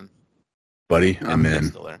some reason. Buddy, I'm in.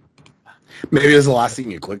 Still there. Maybe it was the last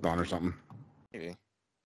thing you clicked on or something. Maybe.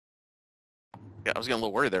 Yeah, I was getting a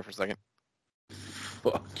little worried there for a second.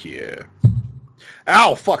 Fuck yeah.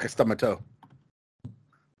 Ow, fuck, I stubbed my toe.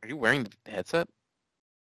 Are you wearing the headset?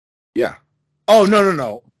 Yeah. Oh, no.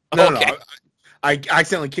 No. I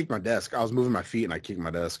accidentally kicked my desk. I was moving my feet and I kicked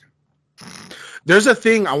my desk. There's a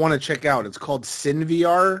thing I want to check out. It's called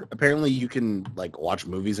SynVR. Apparently you can like watch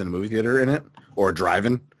movies in a movie theater in it or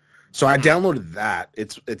driving. So I downloaded that.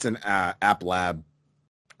 It's an app lab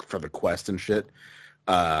for the Quest and shit.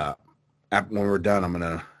 When we're done, I'm going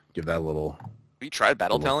to give that a little... Have you tried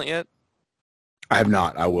Battle Talent yet? I have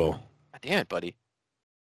not. I will. damn it, buddy.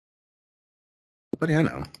 Buddy, I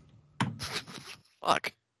know.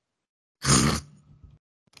 Fuck.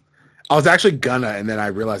 I was actually gonna, and then I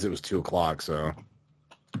realized it was 2:00, so.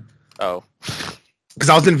 Oh. Because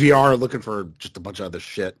I was in VR looking for just a bunch of other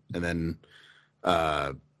shit, and then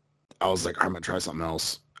I was like, I'm gonna try something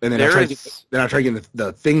else. And then I tried to get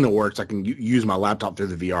the thing that works. I can use my laptop through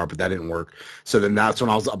the VR, but that didn't work. So then that's when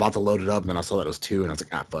I was about to load it up, and then I saw that it was 2, and I was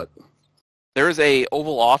like, fuck. There is a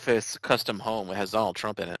Oval Office custom home that has Donald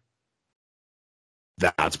Trump in it.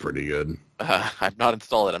 That's pretty good. I've not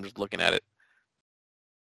installed it. I'm just looking at it.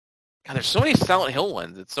 God, there's so many Silent Hill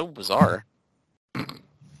ones. It's so bizarre.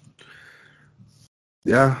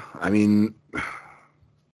 Yeah, I mean, God,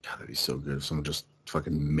 that'd be so good if someone just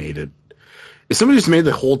fucking made it. If somebody just made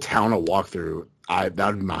the whole town a walkthrough, that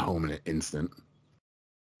would be my home in an instant.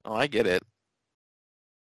 Oh, I get it.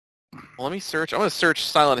 Well, let me search. I'm going to search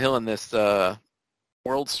Silent Hill in this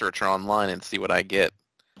world searcher online and see what I get.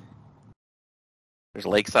 There's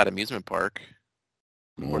Lakeside Amusement Park.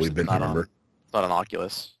 Well, we've been, remember? It's not an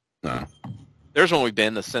Oculus. No. There's one we've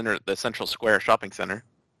been, the Central Square Shopping Center.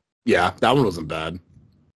 Yeah, that one wasn't bad.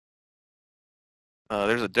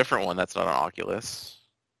 There's a different one that's not an Oculus.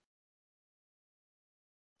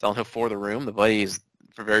 Silent Hill 4 The Room. The buddy's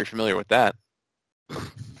very familiar with that.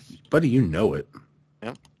 Buddy, you know it.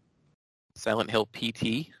 Yep. Silent Hill PT.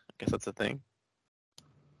 I guess that's a thing.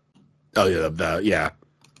 Oh, yeah. Yeah.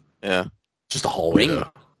 Yeah. Just a hallway.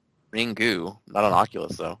 Ringu. Not an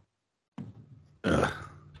Oculus, though.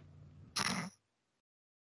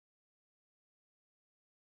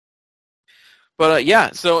 But yeah,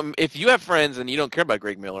 so if you have friends and you don't care about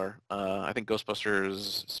Greg Miller, I think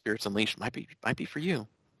Ghostbusters Spirits Unleashed might be for you.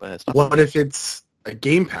 But it's not. What if it's a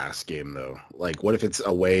Game Pass game though? Like, what if it's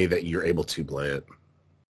a way that you're able to play it?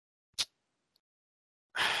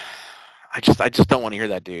 I just don't want to hear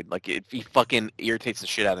that, dude. Like, he fucking irritates the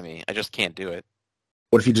shit out of me. I just can't do it.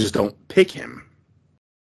 What if you just don't pick him?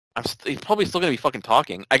 He's probably still gonna be fucking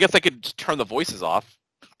talking. I guess I could just turn the voices off.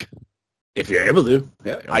 If you're able to,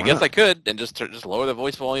 yeah. I guess I could, and just lower the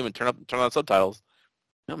voice volume and turn on subtitles.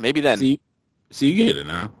 Well, maybe then. See, you get it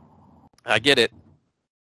now. I get it.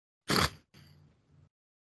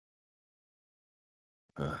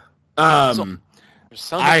 There's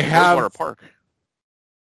some I have Water Park.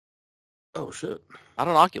 Oh shit! Not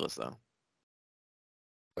an Oculus though.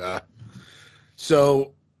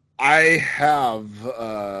 So I have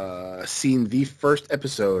seen the first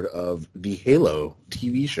episode of the Halo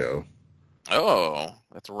TV show. Oh,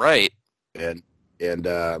 that's right. And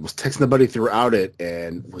was texting the buddy throughout it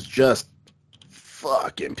and was just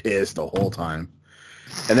fucking pissed the whole time.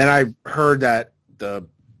 And then I heard that the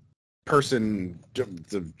person, the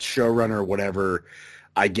showrunner or whatever,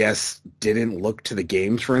 I guess didn't look to the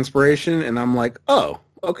games for inspiration. And I'm like, oh,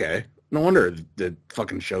 okay. No wonder the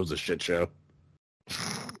fucking show's a shit show.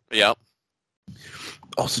 Yep.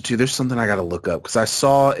 Also, too, there's something I got to look up because I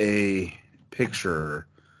saw a picture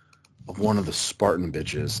of one of the Spartan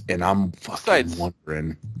bitches, and I'm fucking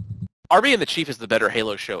wondering. Arby and the Chief is the better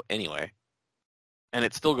Halo show anyway, and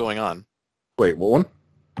it's still going on. Wait, what one?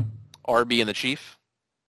 Arby and the Chief.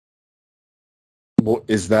 What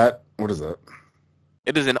is that? What is that?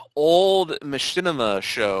 It is an old machinima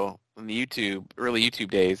show from the early YouTube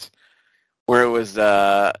days, where it was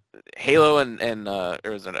Halo and not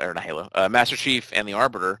Halo, Master Chief and the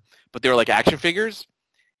Arbiter, but they were like action figures,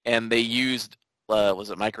 and they used was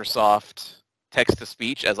it Microsoft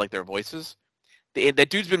text-to-speech as like their voices. That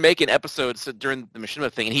dude's been making episodes during the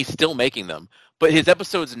machinima thing, and he's still making them. But his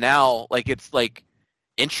episodes now, like, it's like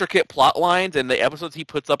intricate plot lines, and the episodes he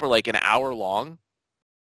puts up are like an hour long.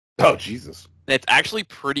 Oh Jesus! And it's actually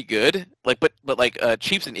pretty good. Like, but like,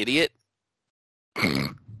 Chief's an idiot.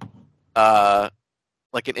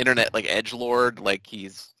 Like an internet like edgelord. Like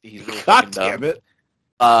he's really God damn it.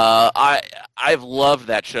 I've loved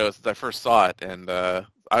that show since I first saw it, and I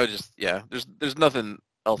was just There's nothing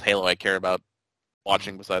else Halo I care about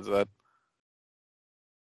watching besides that.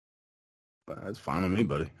 That's fine with me,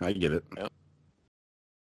 buddy. I get it. Yep.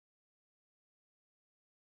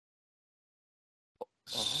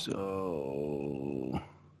 So,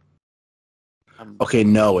 okay,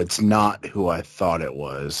 no, it's not who I thought it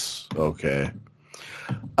was. Okay.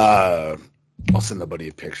 I'll send the buddy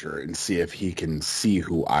a picture and see if he can see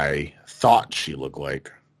who I thought she looked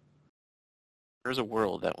like. There's a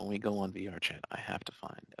world that when we go on VR chat, I have to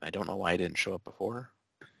find. And I don't know why it didn't show up before.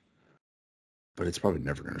 But it's probably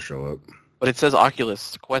never going to show up. But it says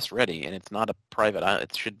Oculus Quest ready, and it's not a private.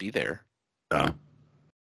 It should be there. Oh.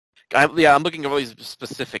 I'm looking at all these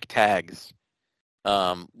specific tags.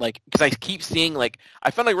 Like, because I keep seeing, like,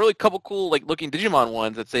 I found like really couple cool like looking Digimon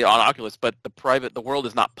ones that say on Oculus, but the world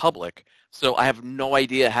is not public, so I have no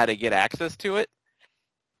idea how to get access to it.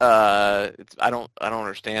 I don't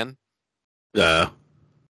understand. Yeah.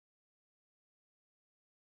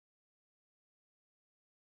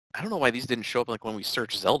 I don't know why these didn't show up like when we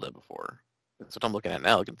searched Zelda before. That's what I'm looking at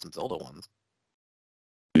now, looking at some Zelda ones.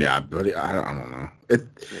 Yeah, but I don't know.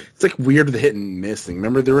 It's like weird the hit and miss thing.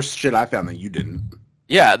 Remember, there was shit I found that you didn't.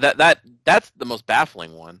 Yeah, that's the most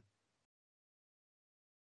baffling one.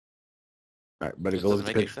 All right, buddy, It go look doesn't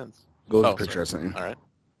at the make any picture. sense. Go look Oh, at the picture I sorry. sent you. All right.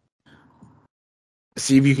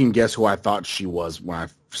 See if you can guess who I thought she was when I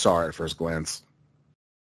saw her at first glance.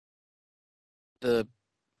 The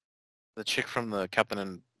chick from the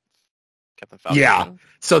Captain Falcon. Yeah. show?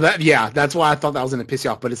 So that's why I thought that was gonna piss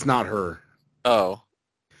you off, but it's not her. Oh.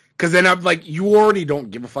 Because then I'm like, you already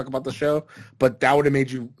don't give a fuck about the show, but that would have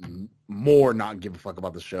made you more not give a fuck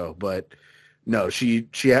about the show. But no,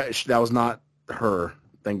 that was not her.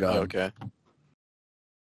 Thank God. Okay.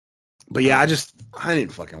 But yeah, I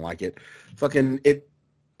didn't fucking like it. Fucking it.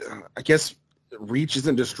 I guess Reach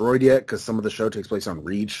isn't destroyed yet because some of the show takes place on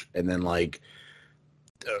Reach, and then like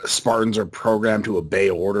Spartans are programmed to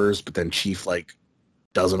obey orders, but then Chief like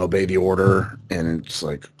doesn't obey the order, and it's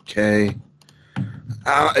like okay.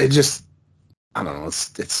 I don't know.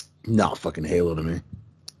 It's not fucking Halo to me.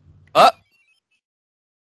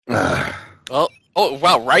 Well, oh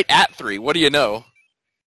wow, right at 3. What do you know?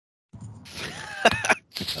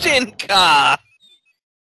 Shinka. I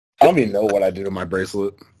don't even know what I did to my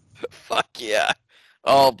bracelet. Fuck yeah.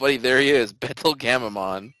 Oh, buddy, there he is, Betel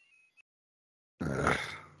Gamamon,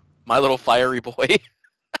 my little fiery boy.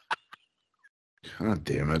 God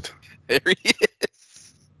damn it. There he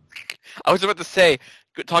is. I was about to say,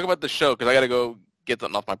 talk about the show because I gotta go get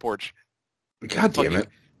something off my porch. God damn it.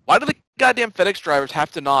 Why do the goddamn FedEx drivers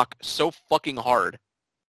have to knock so fucking hard?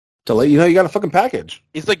 To let you know you got a fucking package.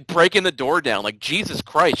 He's like breaking the door down. Like, Jesus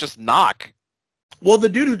Christ, just knock. Well, the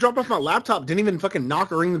dude who dropped off my laptop didn't even fucking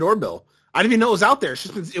knock or ring the doorbell. I didn't even know it was out there.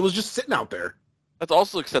 It was just sitting out there. That's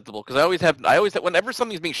also acceptable because I always have whenever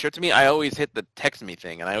something's being shipped to me, I always hit the text me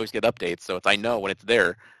thing and I always get updates, so I know when it's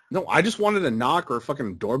there. No, I just wanted a knock or a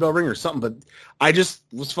fucking doorbell ring or something, but I just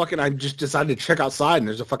decided to check outside and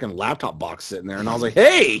there's a fucking laptop box sitting there and I was like,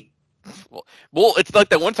 hey! Well, it's like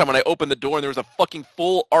that one time when I opened the door and there was a fucking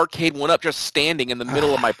full arcade 1-up just standing in the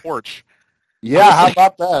middle of my porch. Yeah, how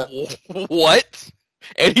about that? What?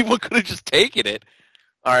 Anyone could have just taken it.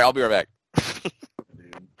 All right, I'll be right back.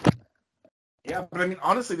 Yeah, but I mean,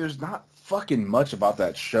 honestly, there's not fucking much about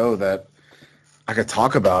that show that I could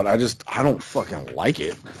talk about. I don't fucking like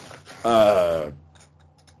it.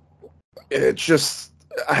 It's just,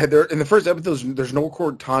 in the first episode, there's no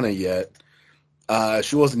Cortana yet.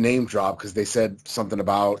 She wasn't name dropped because they said something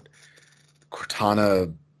about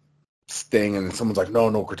Cortana thing, and someone's like,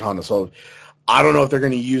 no Cortana. So I don't know if they're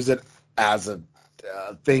going to use it as a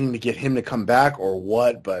thing to get him to come back or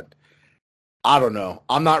what, but I don't know.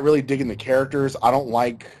 I'm not really digging the characters. I don't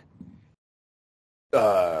like...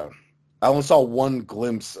 I only saw one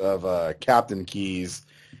glimpse of Captain Keyes,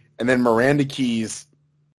 and then Miranda Keyes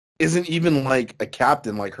isn't even like a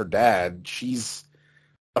captain like her dad. She's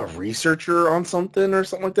a researcher on something or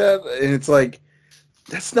something like that, and it's like,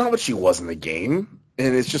 that's not what she was in the game.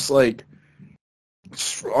 And it's just like,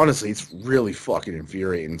 honestly, it's really fucking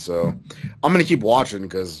infuriating. So I'm going to keep watching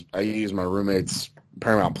because I use my roommate's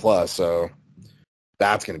Paramount Plus, so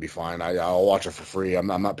that's going to be fine. I'll watch it for free. I'm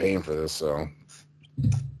not paying for this, so.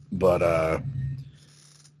 But,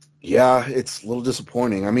 yeah, it's a little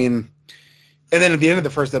disappointing. I mean, and then at the end of the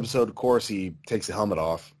first episode, of course, he takes the helmet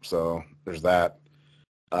off, so there's that.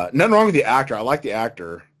 Nothing wrong with the actor. I like the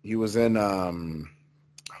actor. He was in,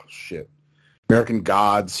 American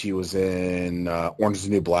Gods. He was in Orange is the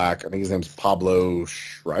New Black. I think his name's Pablo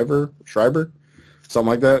Schreiber, something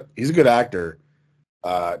like that. He's a good actor.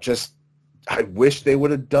 I wish they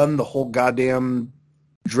would have done the whole goddamn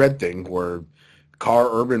Dread thing where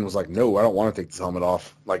Carl Urban was like, no, I don't want to take this helmet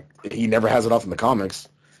off. Like, he never has it off in the comics.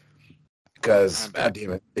 Because, god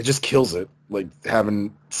damn it, it just kills it. Like,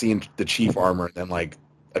 seen the Chief armor and then, like,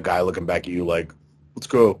 a guy looking back at you like, let's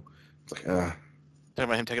go. It's like, Talking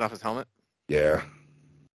about him taking off his helmet? yeah.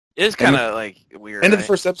 It is kind of, like, weird. End of the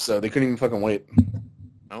first episode. They couldn't even fucking wait.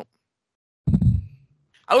 Nope.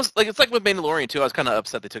 I was, like, it's like with Mandalorian, too. I was kind of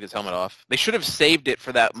upset they took his helmet off. They should have saved it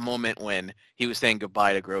for that moment when he was saying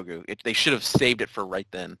goodbye to Grogu. They should have saved it for right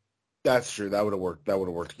then. That's true. That would have worked. That would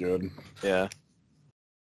have worked good. Yeah.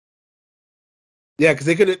 Yeah, because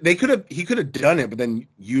he could have done it, but then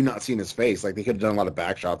you not seeing his face. Like, they could have done a lot of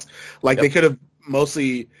back shots. Like, they could have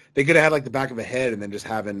mostly they could have had like the back of a head and then just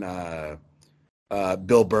having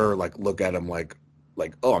Bill Burr like look at him like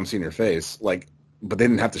oh, I'm seeing your face, like, but they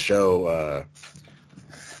didn't have to show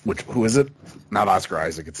who is it? Not Oscar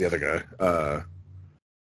Isaac, it's the other guy.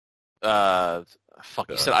 Fuck,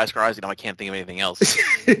 you said Oscar Isaac, now I can't think of anything else.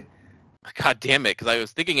 God damn it, because I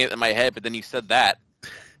was thinking it in my head, but then you said that.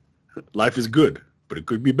 Life is good, but it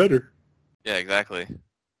could be better. Yeah, exactly.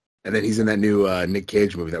 And then he's in that new Nick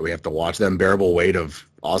Cage movie that we have to watch, The Unbearable Weight of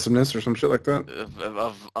Awesomeness or some shit like that.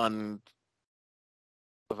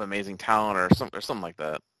 Of amazing talent or something like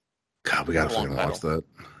that. God, we gotta fucking watch that.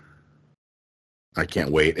 I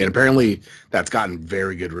can't wait. And apparently that's gotten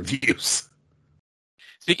very good reviews.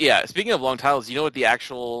 Speaking of long titles, you know what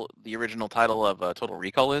the original title of Total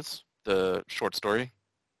Recall is? The short story?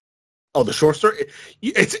 Oh, the short story?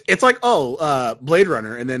 It's like, Blade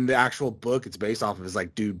Runner, and then the actual book it's based off of is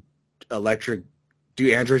like, do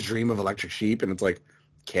androids dream of electric sheep? And it's like,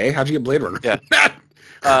 okay, how'd you get Blade Runner? Yeah.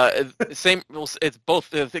 Same. Well, it's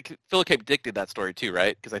both. I think Philip K. Dick did that story too,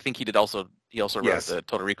 right? Because I think he also wrote the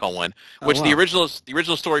Total Recall one. Which the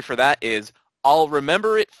original story for that is, I'll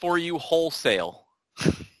remember it for you wholesale.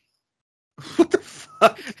 What the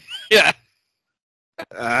fuck? Yeah.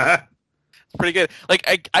 It's pretty good.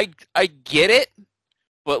 Like I get it,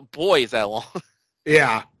 but boy, is that long.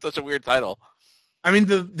 Yeah. Such a weird title. I mean,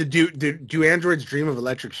 the do androids dream of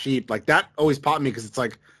electric sheep? Like, that always popped me because it's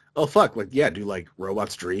like, oh fuck, like, yeah, do like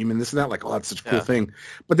robots dream and this and that? Like, oh, that's such a cool thing.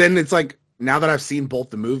 But then it's like, now that I've seen both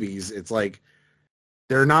the movies, it's like,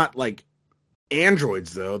 they're not like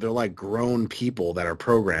androids though. They're like grown people that are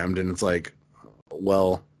programmed, and it's like,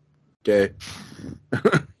 well, okay.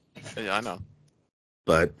 Yeah, I know.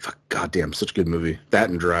 But fuck, goddamn, such a good movie. That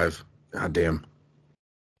and Drive. Goddamn.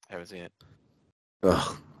 I haven't seen it.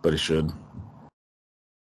 Ugh, but it should.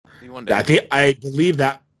 One day. I believe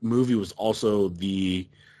that movie was also the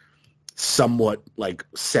somewhat like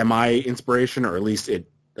semi inspiration, or at least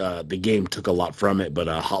the game took a lot from it. But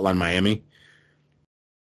Hotline Miami.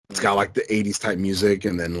 It's got like the 80s type music,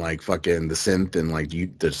 and then like fucking the synth, and like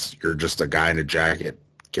you're just a guy in a jacket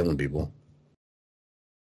killing people.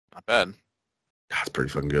 Not bad. That's pretty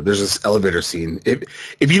fucking good. There's this elevator scene.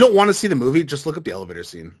 If you don't want to see the movie, just look up the elevator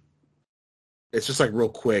scene. It's just like real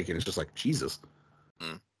quick, and it's just like, Jesus.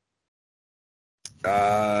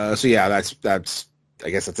 So yeah, that's I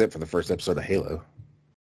guess that's it for the first episode of Halo.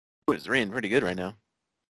 It's raining pretty good right now.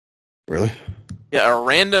 Really? Yeah, a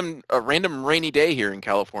random rainy day here in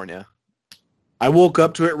California. I woke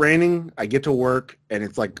up to it raining. I get to work, and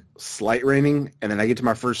it's like slight raining, and then I get to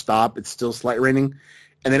my first stop, it's still slight raining,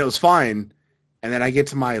 and then it was fine. And then I get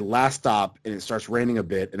to my last stop, and it starts raining a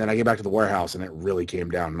bit, and then I get back to the warehouse, and it really came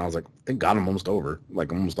down, and I was like, thank God I'm almost over,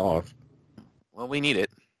 like I'm almost off. Well, we need it.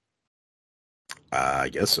 I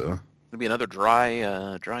guess so. It'll be another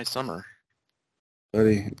dry summer.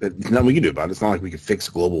 Buddy, there's nothing we can do about it. It's not like we could fix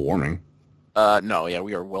global warming. No, yeah,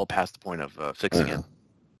 we are well past the point of fixing it.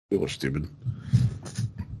 People are stupid.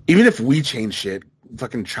 Even if we change shit,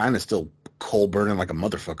 fucking China's still coal burning like a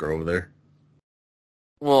motherfucker over there.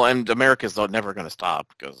 Well, and America's never going to stop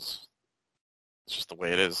because it's just the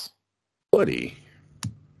way it is. Buddy.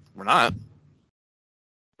 We're not.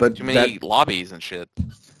 But too many lobbies and shit.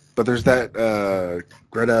 But there's that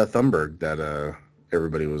Greta Thunberg that she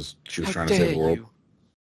was trying to save the world.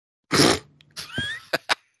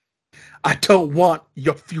 I don't want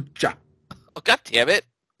your future. Oh, God damn it.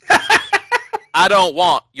 I don't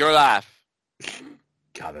want your life.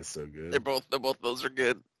 God, that's so good. They're both those are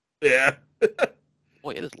good. Yeah.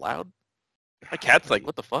 Boy, it is loud. My cat's like,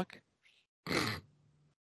 what the fuck? God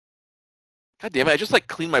damn it, I just like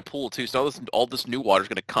cleaned my pool too, so all this new water's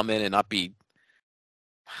gonna come in and not be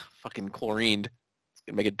fucking chlorined. It's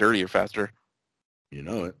gonna make it dirtier faster. You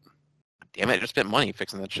know it. Damn it, I just spent money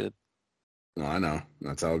fixing that shit. No, I know.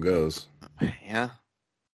 That's how it goes. Yeah.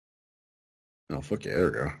 Oh, fuck yeah, there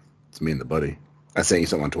we go. It's me and the buddy. I sent you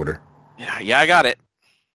something on Twitter. Yeah, I got it.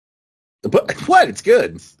 But what? It's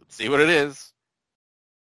good. Let's see what it is.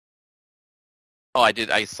 Oh, I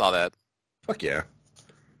did. I saw that. Fuck yeah.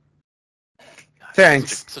 God,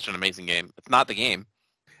 Thanks. Such an amazing game. It's not the game.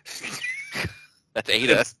 That's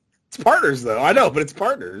Ada. It's partners, though. I know, but it's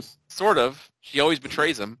partners. Sort of. She always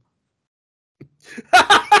betrays him.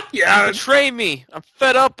 Yeah. You betray me. I'm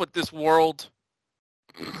fed up with this world.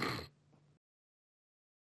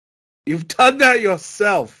 You've done that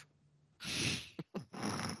yourself.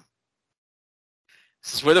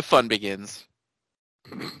 This is where the fun begins.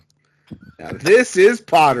 Now, this is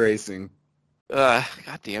pod racing. God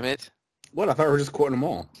damn it. What? I thought we were just quoting them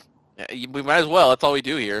all. Yeah, we might as well. That's all we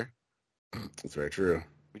do here. That's very true.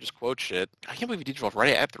 We just quote shit. I can't believe you did draw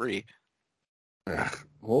right at 3.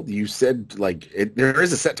 Well, you said like there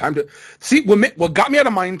is a set time to see. What got me out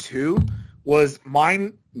of mine too was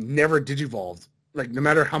mine never digivolved. Like no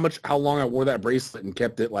matter how long I wore that bracelet and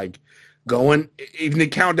kept it like going, even the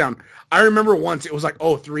countdown. I remember once it was like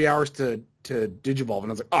 3 hours to digivolve,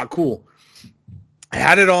 and I was like, oh, cool. I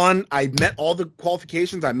had it on. I met all the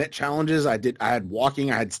qualifications. I met challenges. I had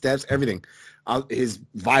walking. I had steps. Everything. His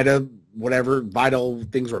vital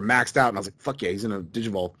things were maxed out, and I was like, fuck yeah, he's in a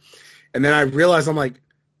digivolve. And then I realized I'm like,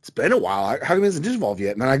 it's been a while. How come he hasn't digivolved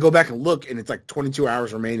yet? And then I go back and look, and it's like 22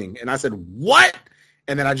 hours remaining. And I said, what?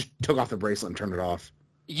 And then I just took off the bracelet and turned it off.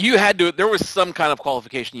 You had to. There was some kind of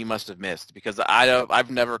qualification you must have missed because I've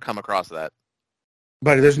never come across that.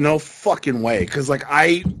 But there's no fucking way because like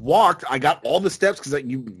I walked, I got all the steps because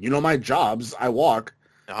you know my jobs. I walk.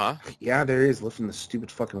 Yeah, there he is lifting the stupid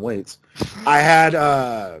fucking weights. I had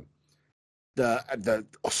the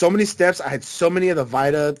so many steps. I had so many of the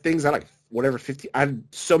Vita things. I had like whatever 50. I had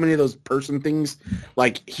so many of those person things.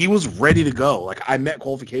 Like he was ready to go. Like I met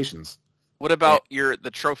qualifications. What about the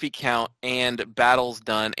trophy count and battles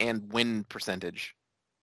done and win percentage?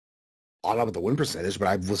 All about the win percentage, but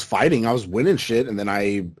I was fighting. I was winning shit, and then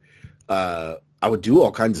I would do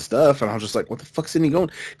all kinds of stuff, and I was just like, "What the fuck's in he going?"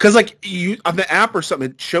 Because like you on the app or something,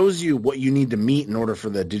 it shows you what you need to meet in order for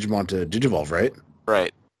the Digimon to digivolve, right?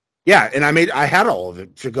 Right. Yeah, and I had all of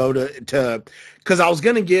it to go to because I was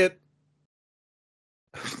gonna get.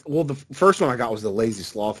 Well, the first one I got was the Lazy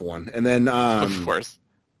Sloth one, and then Of course,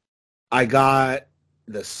 I got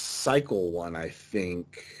the Cycle one. I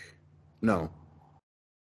think no.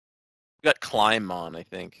 You got Climbon, I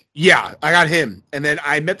think. Yeah, I got him, and then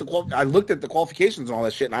I met I looked at the qualifications and all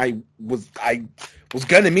that shit, and I was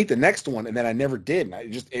gonna meet the next one, and then I never did,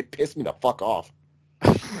 and it pissed me the fuck off.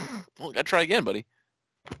 Well, gotta try again, buddy.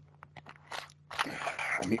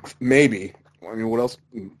 I mean, maybe. I mean, what else?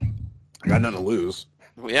 I got nothing to lose.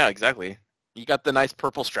 Well, yeah, exactly. You got the nice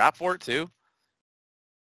purple strap for it too.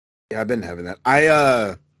 Yeah, I've been having that.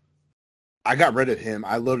 I got rid of him.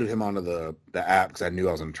 I loaded him onto the app because I knew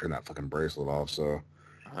I was going to turn that fucking bracelet off. So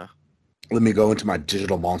let me go into my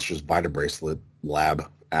Digital Monsters Vita Bracelet Lab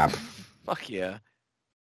app. Fuck yeah.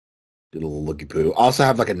 Did a little looky poo. I also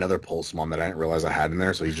have like another Pulsemon that I didn't realize I had in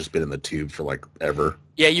there, so he's just been in the tube for like ever.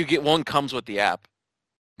 Yeah, you get one comes with the app.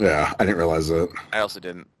 Yeah, I didn't realize that. I also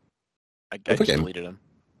didn't. I just deleted him.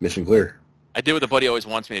 Mission clear. I did what the buddy always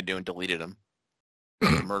wants me to do and deleted him.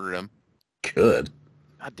 Murdered him. Good.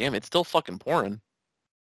 God damn, it's still fucking pouring.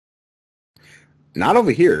 Not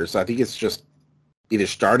over here, so I think it's just either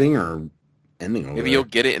starting or ending over Maybe there. you'll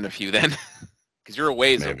get it in a few then. Because you're a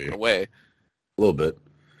ways away. A little bit.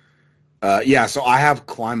 Yeah, so I have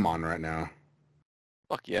Climbon right now.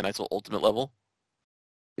 Fuck yeah, nice little ultimate level.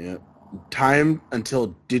 Yeah. Time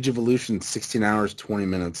until Digivolution 16 hours, 20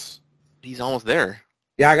 minutes. He's almost there.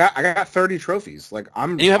 Yeah, I got 30 trophies. Like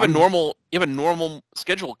And you have a normal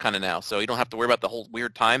schedule kind of now, so you don't have to worry about the whole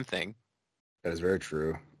weird time thing. That is very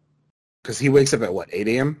true. Because he wakes up at what, 8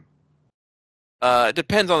 a.m.? It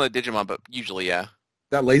depends on the Digimon, but usually, yeah.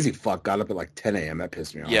 That lazy fuck got up at like 10 a.m. That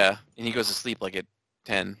pissed me off. Yeah, and he goes to sleep like at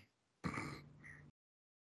 10.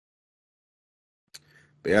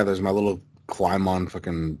 But yeah, there's my little Climbon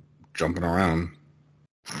fucking jumping around.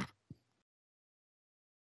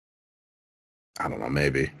 I don't know,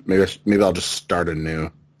 maybe I'll just start with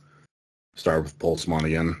Pulsemon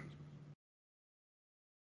again.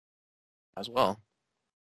 As well.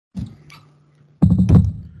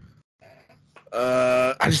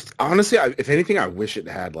 I just honestly, if anything, I wish it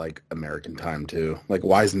had like American time too. Like,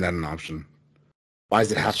 why isn't that an option? Why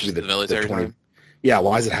does it have to be the military 20? time? Yeah,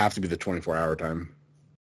 why does it have to be the 24-hour time?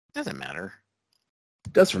 It doesn't matter.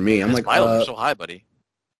 It does for me. I'm like, vitals are so high, buddy.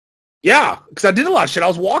 Yeah, because I did a lot of shit. I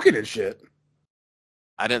was walking and shit.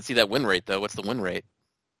 I didn't see that win rate though. What's the win rate?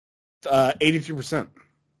 83%.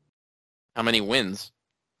 How many wins?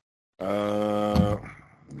 Let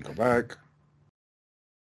me go back.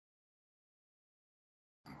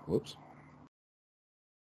 Whoops.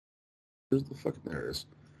 Where's the fucking, there it is.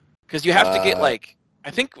 Because you have to get like,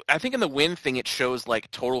 I think in the win thing it shows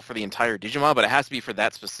like total for the entire Digimon, but it has to be for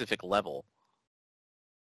that specific level.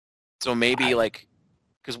 So maybe like,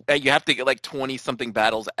 because you have to get like 20 something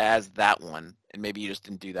battles as that one, and maybe you just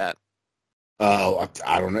didn't do that. Oh,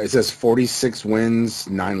 I don't know. It says 46 wins,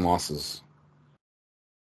 9 losses.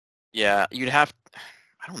 Yeah, you'd have.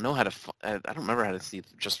 I don't know how to. I don't remember how to see it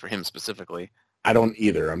just for him specifically. I don't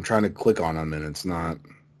either. I'm trying to click on him and it's not.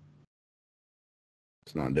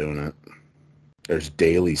 It's not doing it. There's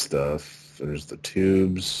daily stuff. There's the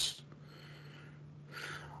tubes.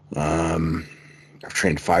 I've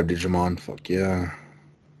trained 5 Digimon. Fuck yeah.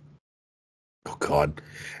 Oh God.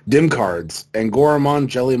 Dim cards. Angoramon,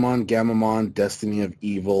 Jellymon, Gamamon, Destiny of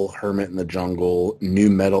Evil, Hermit in the Jungle, New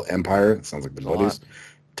Metal Empire. That sounds like the There's a lot. buddies.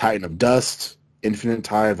 Titan of Dust, Infinite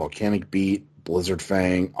Tide, Volcanic Beat, Blizzard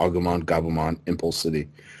Fang, Agumon, Gabumon, Impulse City.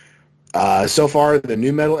 So far, the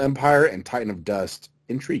New Metal Empire and Titan of Dust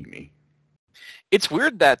intrigue me. It's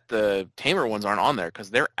weird that the Tamer ones aren't on there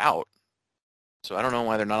because they're out. So I don't know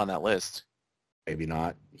why they're not on that list. Maybe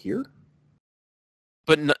not here?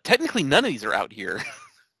 But technically none of these are out here.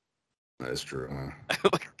 That's true.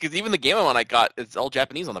 Because even the Gamma one I got, it's all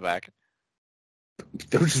Japanese on the back.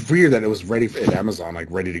 It was just weird that it was ready at Amazon, like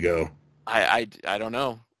ready to go. I don't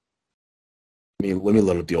know. Let me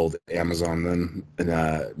load up the old Amazon then.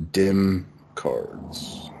 And dim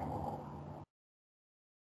cards.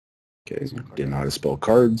 Okay, didn't know how to spell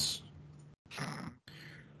cards.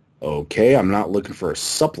 Okay, I'm not looking for a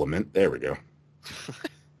supplement. There we go.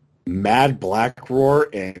 Mad Black Roar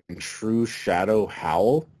and True Shadow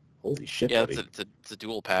Howl. Holy shit, Yeah, buddy. it's a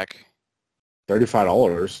dual pack.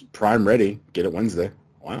 $35. Prime ready. Get it Wednesday.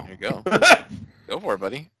 Wow. There you go. Go for it,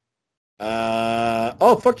 buddy.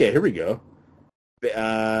 Oh, fuck yeah. Here we go.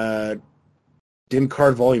 Dim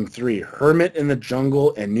Card Volume 3. Hermit in the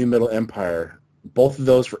Jungle and New Metal Empire. Both of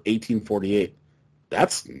those for $18.48.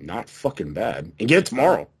 That's not fucking bad. And get it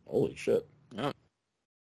tomorrow. Holy shit. Yeah.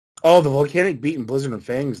 Oh, the Volcanic Beat and Blizzard and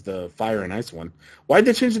Fangs, the Fire and Ice one. Why'd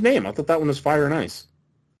they change the name? I thought that one was Fire and Ice.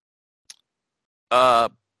 I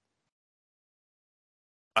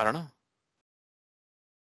don't know.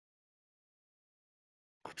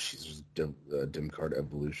 Oh, Jesus. Dim Card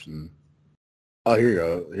Evolution. Oh, here you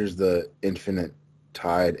go. Here's the Infinite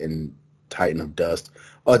Tide and Titan of Dust.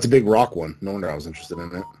 Oh, it's a big rock one. No wonder I was interested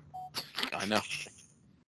in it. I know.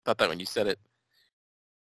 Thought that when you said it.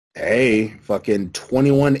 Hey, fucking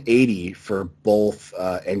 $21.80 for both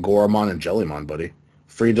Angoramon and Jellymon, buddy.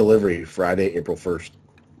 Free delivery Friday, April 1st.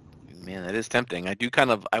 Man, that is tempting.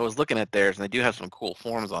 I was looking at theirs, and they do have some cool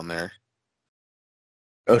forms on there.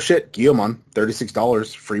 Oh shit, Guillemon,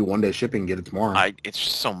 $36, free 1-day shipping. Get it tomorrow. It's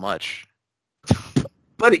just so much.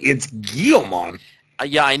 Buddy, it's Guillemon.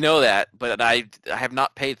 Yeah, I know that, but I have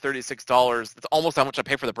not paid $36. That's almost how much I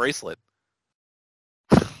pay for the bracelet.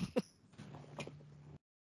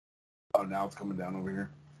 Oh, now it's coming down over here.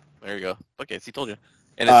 There you go. Okay, see, told you.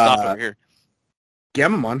 And it's stopped over here.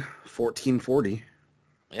 Gamamon, $14.40.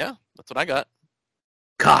 Yeah, that's what I got.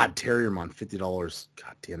 God, Terriermon, $50.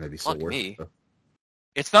 God damn, that'd be so Fuck worth me. it.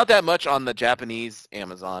 It's not that much on the Japanese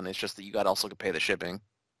Amazon. It's just that you got also to pay the shipping.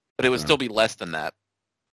 But it would still be less than that.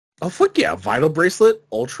 Oh, fuck yeah. Vital Bracelet,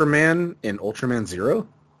 Ultraman, and Ultraman Zero?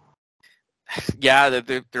 Yeah,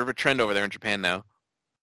 they're a trend over there in Japan now.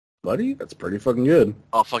 Buddy, that's pretty fucking good.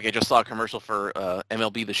 Oh, fuck, I just saw a commercial for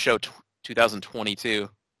MLB The Show 2022.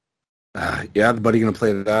 Yeah, the buddy gonna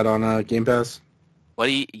play that on Game Pass?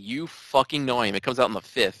 Buddy, you fucking know him. It comes out on the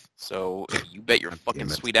 5th, so you bet your fucking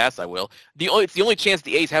sweet ass I will. It's the only chance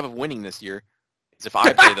the A's have of winning this year is if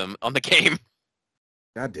I play them on the game.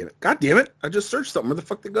 God damn it. God damn it. I just searched something. Where the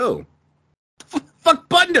fuck to go? The fuck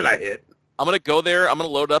button did I hit? I'm going to go there, I'm going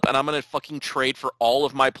to load up, and I'm going to fucking trade for all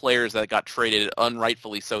of my players that got traded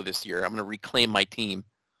unrightfully so this year. I'm going to reclaim my team.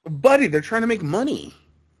 Buddy, they're trying to make money.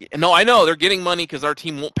 No, I know. They're getting money because our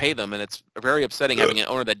team won't pay them, and it's very upsetting having an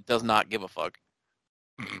owner that does not give a fuck.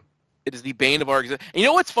 It is the bane of our existence. And you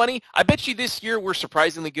know what's funny? I bet you this year we're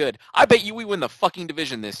surprisingly good. I bet you we win the fucking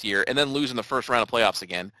division this year and then lose in the first round of playoffs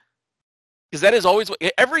again. Because that is always,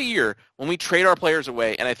 every year when we trade our players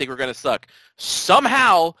away and I think we're going to suck,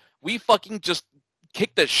 somehow we fucking just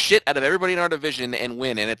kick the shit out of everybody in our division and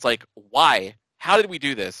win. And it's like, why? How did we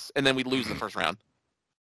do this? And then we lose the first round.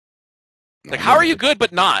 Like, how are you good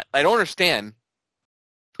but not? I don't understand.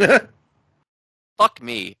 Fuck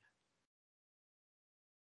me.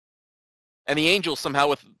 And the Angels somehow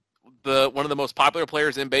with one of the most popular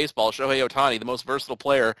players in baseball, Shohei Ohtani, the most versatile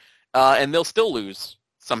player, and they'll still lose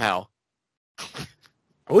somehow.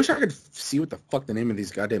 I wish I could see what the fuck the name of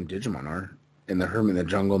these goddamn Digimon are in the Hermit in the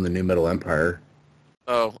Jungle and the New Metal Empire.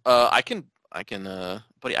 Oh, I can,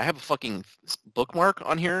 buddy, I have a fucking bookmark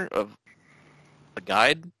on here of a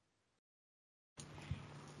guide.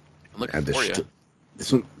 I'm looking for you.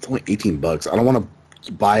 This one, it's only $18. I don't want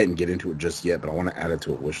to buy it and get into it just yet, but I want to add it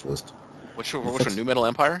to a wish list. Which one, New Metal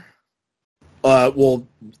Empire? Well,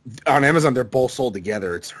 on Amazon, they're both sold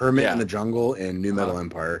together. It's Hermit Yeah. in the Jungle and New Metal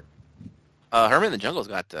Empire. Hermit in the Jungle's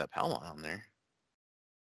got Palmon on there.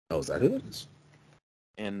 Oh, is that who it is?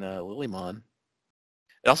 And Lilymon.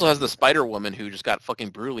 It also has the Spider Woman who just got fucking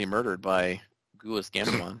brutally murdered by Gulas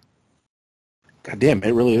Gamamon. God damn,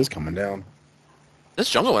 it really is coming down. This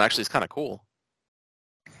Jungle one actually is kind of cool.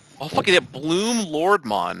 Oh, fucking that Bloom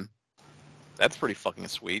Lordmon. That's pretty fucking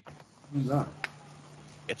sweet. Who's that?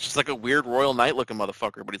 It's just like a weird Royal Knight looking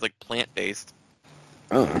motherfucker, but he's like plant-based.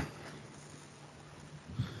 Oh.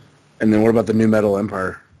 And then what about the New Metal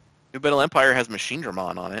Empire? New Metal Empire has Machine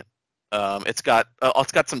Dramon on it. It's got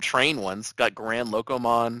some train ones. It's got Grand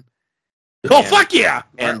Locomon. Oh, fuck yeah!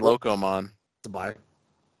 And Locomon. To buy.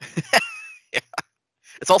 Yeah.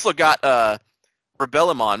 It's also got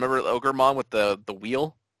Rebellimon. Remember Ogremon with the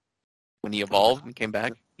wheel? When he evolved and came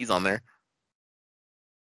back? He's on there.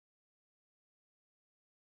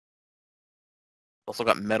 Also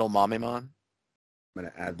got Metal Mamemon. I'm going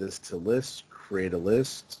to add this to list. Create a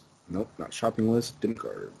list. Nope, not shopping list. Dim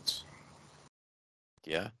cards.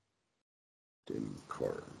 Yeah. Dim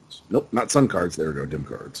cards. Nope, not sun cards. There we go, dim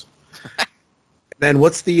cards. Then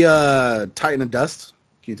what's the Titan of Dust?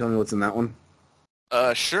 Can you tell me what's in that one?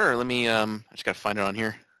 Sure. Let me, I just gotta find it on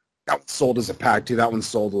here. That one's sold as a pack, too. That one's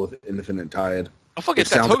sold with Infinite Tide. Oh, fuck,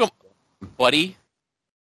 it's got Togomon. Buddy.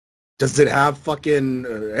 Does it have fucking...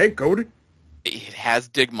 hey, Cody? It has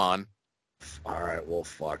Digmon. Alright, well,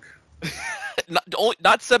 fuck.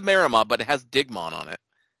 not Submarimon, but it has Digmon on it.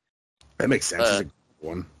 That makes sense. It's a good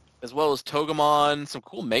one. As well as Togemon, some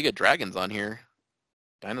cool Mega Dragons on here.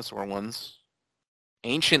 Dinosaur ones.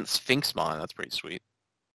 Ancient Sphinxmon, that's pretty sweet.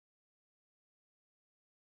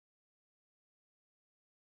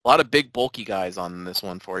 A lot of big, bulky guys on this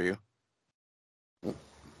one for you. I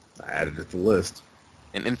added it to the list.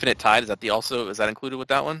 And Infinite Tide, is that included with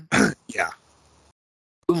that one? Yeah.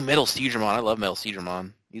 Ooh, Metal Seedramon. I love Metal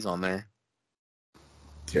Seedramon. He's on there.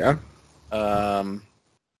 Yeah?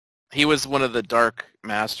 He was one of the Dark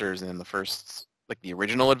Masters in the first, like the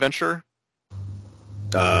original adventure.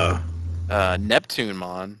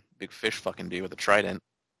 Neptunemon. Big fish fucking dude with a trident.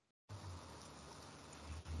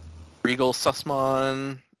 Regal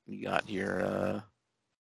Sussmon. You got your,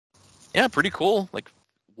 yeah, pretty cool. Like,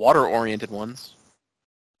 water-oriented ones.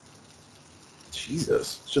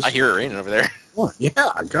 Jesus. I hear it raining over there. What? Yeah,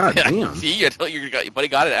 god damn. See, I tell you, your buddy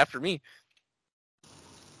got it after me.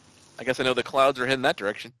 I guess I know the clouds are heading that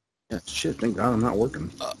direction. Yeah, shit, thank God I'm not working.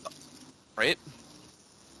 Right?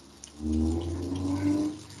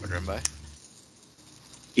 What am I?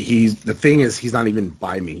 The thing is, he's not even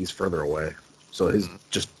by me. He's further away. So his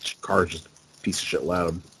car is just a piece of shit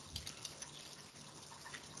loud.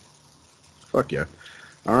 Fuck yeah.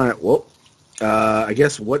 Alright, well, I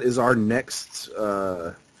guess what is our next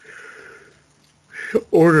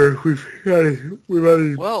order? We've already been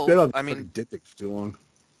on Diptych for too long.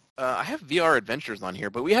 I have VR Adventures on here,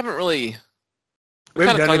 but we haven't really... We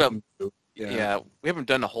haven't kind done of we haven't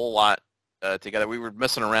done a whole lot together. We were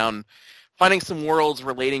messing around, finding some worlds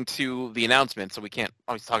relating to the announcement, so we can't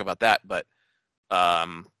always talk about that, but why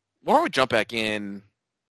don't we jump back in,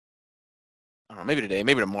 I don't know, maybe today,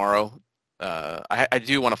 maybe tomorrow. I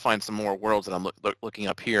do want to find some more worlds that I'm looking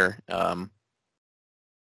up here, and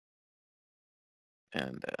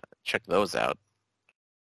check those out.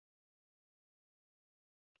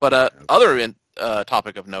 But other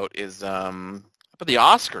topic of note is about the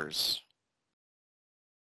Oscars.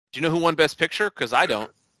 Do you know who won Best Picture? Because I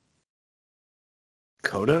don't.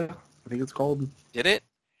 Coda, I think it's called. Did it?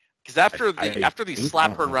 Because after the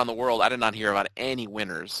slap heard around the world, I did not hear about any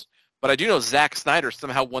winners. But I do know Zack Snyder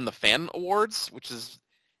somehow won the fan awards, which is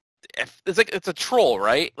it's a troll,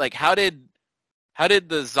 right? Like how did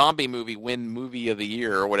the zombie movie win movie of the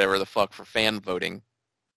year or whatever the fuck for fan voting?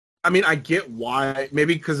 I mean, I get why.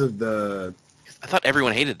 Maybe because of the... I thought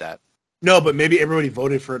everyone hated that. No, but maybe everybody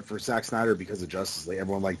voted for it for Zack Snyder because of Justice League.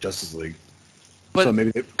 Everyone liked Justice League. But, so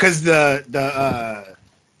maybe... Because the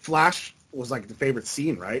Flash was like the favorite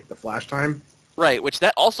scene, right? The Flash time? Right, which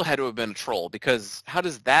that also had to have been a troll, because how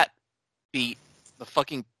does that beat the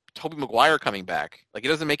fucking Tobey Maguire coming back? Like, it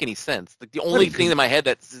doesn't make any sense. Like, the only thing in my head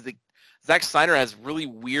that's... Like, Zack Snyder has really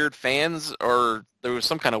weird fans, or there was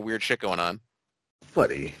some kind of weird shit going on.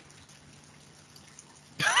 Buddy.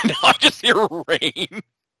 No, I just hear rain.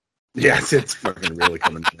 Yes, it's fucking really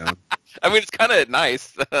coming down. I mean, it's kind of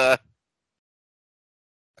nice. Yeah.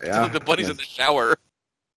 Like the buddies in the shower.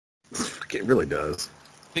 It really does.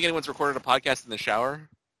 Think anyone's recorded a podcast in the shower?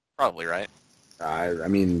 Probably, right? I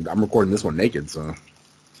mean, I'm recording this one naked, so...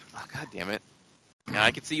 Oh, God damn it. Yeah,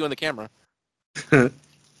 I can see you on the camera.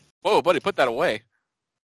 Whoa, buddy, put that away.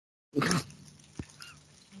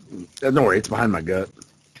 Don't worry, it's behind my gut.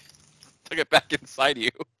 Took it back inside you.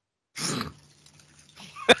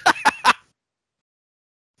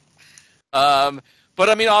 But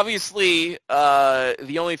I mean, obviously,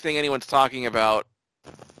 the only thing anyone's talking about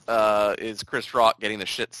is Chris Rock getting the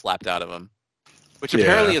shit slapped out of him, which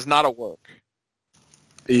apparently is not a work.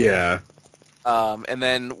 Yeah. And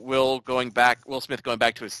then Will Smith going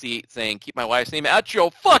back to his seat saying, "Keep my wife's name out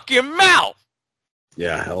your fucking mouth."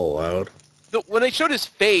 Yeah, hell loud. When they showed his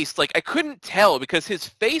face, like, I couldn't tell because his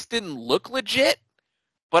face didn't look legit,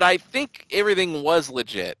 but I think everything was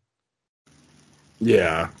legit.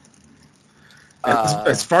 Yeah.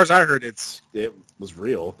 As far as I heard, it was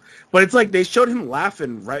real. But it's like they showed him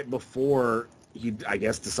laughing right before he, I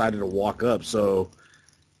guess, decided to walk up. So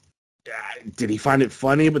did he find it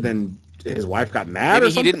funny, but then his wife got mad Maybe or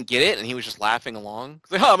he something? didn't get it, and he was just laughing along.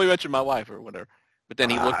 He's like, "Oh, let me mention my wife," or whatever. But then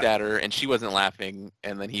he looked at her, and she wasn't laughing,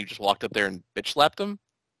 and then he just walked up there and bitch slapped him.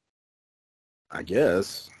 I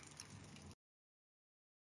guess.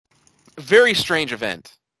 Very strange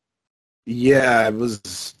event. Yeah, it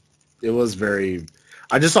was very...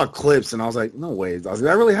 I just saw clips, and I was like, no way. I was like,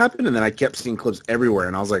 that really happened? And then I kept seeing clips everywhere,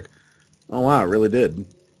 and I was like, oh, wow, it really did.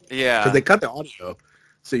 Yeah. Because they cut the audio,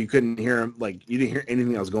 so you couldn't hear him. Like, you didn't hear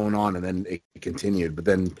anything that was going on, and then it continued. But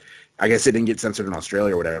then I guess it didn't get censored in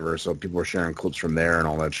Australia or whatever, so people were sharing clips from there and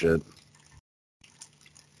all that shit.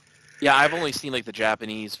 Yeah, I've only seen, like, the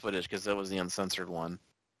Japanese footage because that was the uncensored one.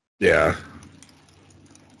 Yeah.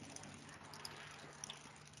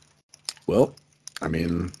 Well, I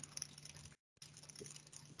mean,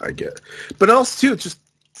 I get... But also, too, it's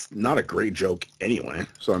not a great joke anyway.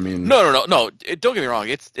 So, I mean... No. Don't get me wrong.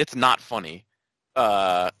 It's not funny.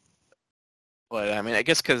 But, I mean, I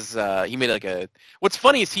guess because he made, like, a... What's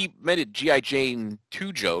funny is he made a G.I. Jane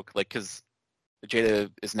 2 joke, like, because Jada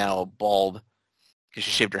is now bald because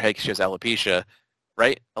she shaved her head because she has alopecia,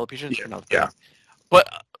 right? Alopecia? Yeah. No, Yeah.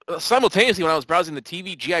 But simultaneously, when I was browsing the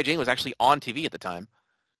TV, G.I. Jane was actually on TV at the time.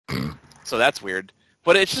 So that's weird.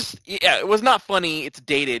 But it's just, yeah, it was not funny. It's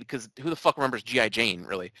dated because who the fuck remembers G.I. Jane,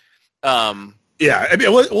 really? Yeah, I mean,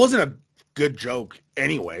 it wasn't a good joke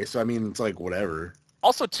anyway, so, I mean, it's like, whatever.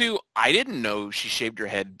 Also, too, I didn't know she shaved her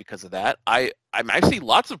head because of that. I see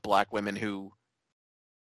lots of black women who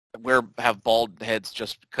have bald heads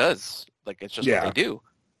just because. Like, it's just what they do.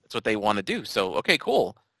 It's what they want to do. So, okay,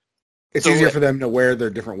 cool. It's easier for them to wear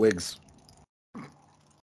their different wigs.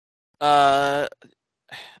 I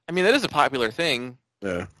mean, that is a popular thing.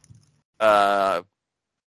 Yeah. But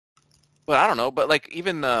I don't know. But, like,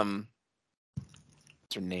 even,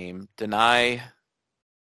 what's her name? I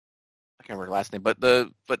can't remember her last name. But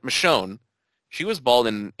Michonne, she was bald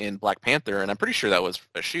in Black Panther, and I'm pretty sure that was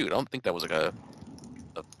a shoot. I don't think that was, like, a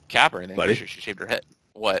cap or anything. Buddy? I'm pretty sure she shaved her head.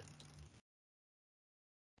 What?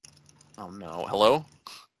 Oh, no. Hello?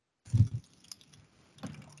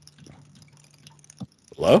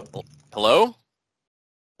 Hello? Hello?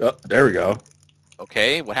 Oh, there we go.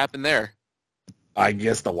 Okay, what happened there? I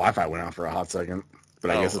guess the Wi-Fi went out for a hot second,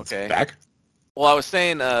 but I guess it's back. Well, I was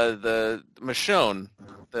saying the Michonne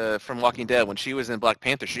from Walking Dead, when she was in Black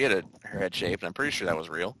Panther, she had her head shaved, and I'm pretty sure that was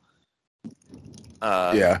real.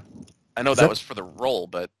 Yeah. I know that was for the role,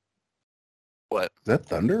 but what? Is that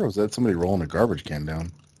thunder, or was that somebody rolling a garbage can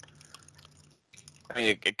down? I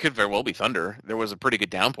mean, it could very well be thunder. There was a pretty good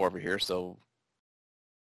downpour over here, so...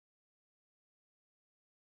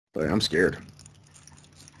 But I'm scared.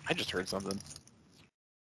 I just heard something.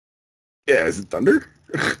 Yeah, is it thunder?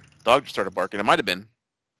 Dog just started barking. It might have been.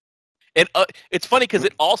 And it's funny because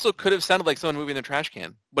it also could have sounded like someone moving their trash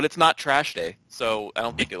can, but it's not trash day, so I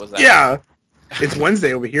don't think it was that. Yeah, it's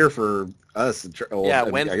Wednesday over here for us. Well, yeah,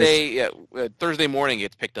 Wednesday. Yeah, Thursday morning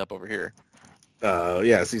it's picked up over here.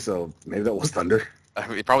 Yeah. See, so maybe that was thunder. I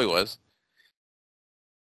mean, it probably was.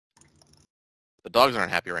 The dogs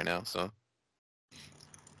aren't happy right now, so.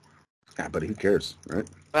 Yeah, buddy, who cares, right?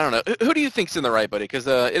 I don't know. Who do you think's in the right, buddy? Because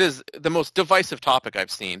it is the most divisive topic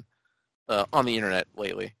I've seen on the internet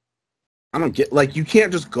lately. I don't get, like, you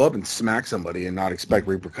can't just go up and smack somebody and not expect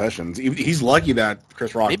repercussions. He's lucky that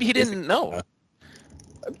Chris Rock... Maybe he didn't know.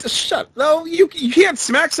 Just shut. No, you can't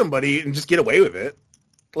smack somebody and just get away with it.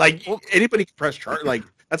 Like, anybody can press charge. Like,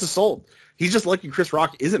 that's assault. He's just lucky Chris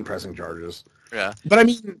Rock isn't pressing charges. Yeah. But, I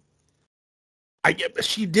mean,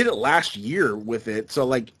 she did it last year with it, so,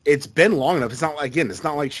 like, it's been long enough. It's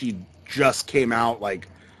not like she just came out, like,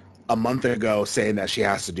 a month ago saying that she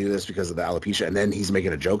has to do this because of the alopecia, and then he's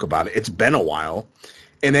making a joke about it. It's been a while.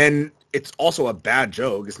 And then it's also a bad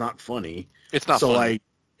joke. It's not funny. It's not so funny. Like,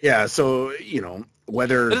 yeah, so, you know,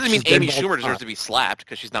 whether... That doesn't mean Amy Schumer deserves to be slapped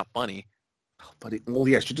because she's not funny. But, well,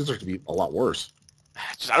 yeah, she deserves to be a lot worse.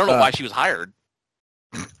 I don't know why she was hired.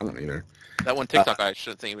 I don't either. That one TikTok I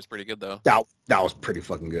should think it was pretty good, though. That was pretty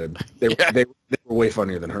fucking good. They were way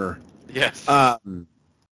funnier than her. Yes. Phil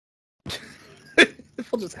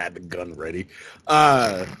just had the gun ready.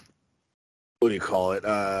 What do you call it?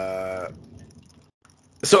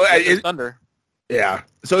 So Thunder. Yeah.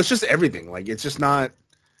 So it's just everything. Like, it's just not.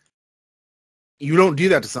 you don't do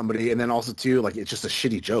that to somebody, and then also too, like, it's just a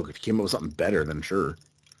shitty joke. If you came up with something better, then sure.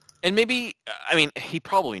 And maybe, I mean, he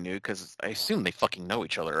probably knew because I assume they fucking know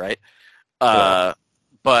each other, right? Yeah.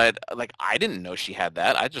 But like, I didn't know she had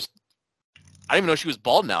that. I didn't even know she was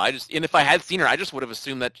bald now. And if I had seen her, I just would have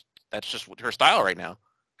assumed that that's just her style right now.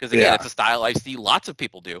 Because again, it's a style I see lots of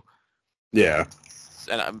people do. Yeah.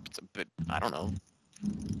 And but I don't know.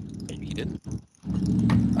 Maybe he didn't.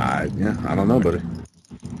 I don't know, buddy.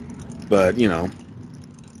 But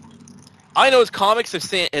I know his comics have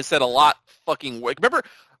said a lot fucking. Remember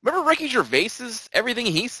Ricky Gervais's everything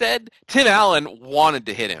he said? Tim Allen wanted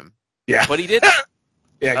to hit him. Yeah. But he didn't.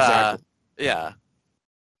 Yeah, exactly. Yeah.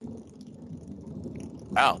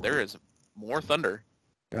 Wow, there is more thunder.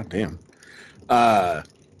 God damn.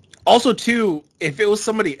 Also, too, if it was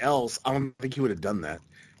somebody else, I don't think he would have done that.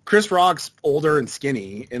 Chris Rock's older and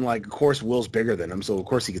skinny, and, like, of course, Will's bigger than him, so of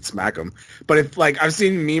course he could smack him. But if, like, I've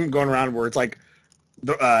seen a meme going around where it's, like,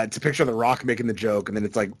 it's a picture of The Rock making the joke, and then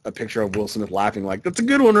it's, like, a picture of Will Smith laughing, like, that's a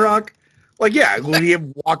good one, Rock. Like, yeah, would he have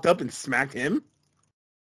walked up and smacked him?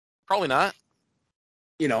 Probably not.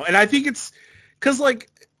 And I think it's because, like,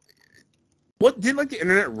 what did, like, the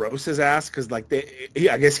internet roast his ass? Because, like,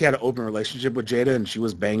 I guess he had an open relationship with Jada, and she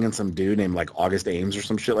was banging some dude named, like, August Ames or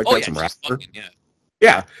some shit like that, some rapper.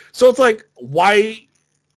 Yeah. So it's like, why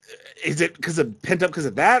is it because of pent up because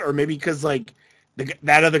of that, or maybe because, like,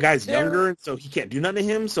 that other guy's younger, and so he can't do nothing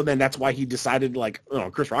to him? So then that's why he decided, like,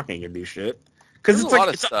 Chris Rock ain't gonna do shit. Because it's a lot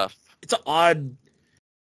of stuff. It's an odd.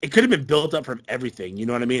 It could have been built up from everything. You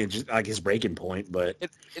know what I mean? It's just like his breaking point, but it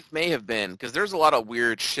may have been because there's a lot of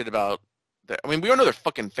weird shit about. I mean, we all know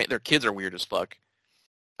their kids are weird as fuck.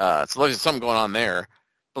 So there's something going on there.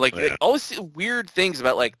 But like, all these weird things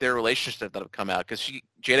about like their relationship that have come out because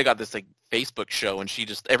Jada got this like Facebook show and she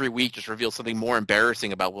just every week just reveals something more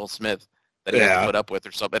embarrassing about Will Smith that he has to put up with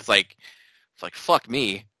or something. It's like fuck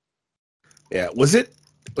me. Yeah, was it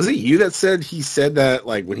you that said he said that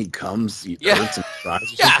like when he comes he hurts and cries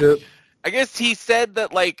or some shit? I guess he said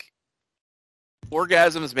that like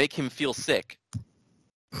orgasms make him feel sick.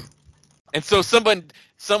 And so someone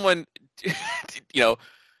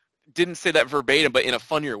didn't say that verbatim, but in a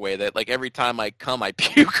funnier way that like every time I come I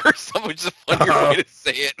puke or something, which is a funnier way to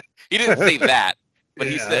say it. He didn't say that, but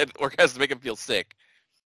he said orgasms make him feel sick.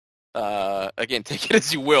 Again, take it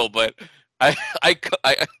as you will, but I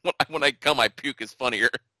when I come I puke is funnier.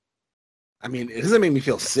 I mean, it doesn't make me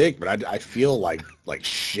feel sick, but I feel like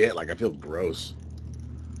shit. Like I feel gross.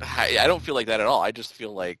 I don't feel like that at all. I just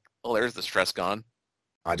feel like, oh, there's the stress gone.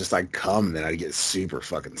 I just like come, and then I get super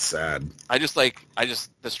fucking sad. The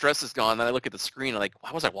stress is gone. Then I look at the screen. I'm like,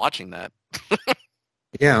 why was I watching that?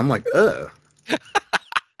 Yeah, I'm like, ugh.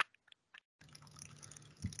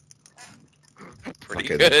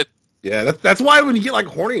 Pretty good. Yeah, that's why when you get like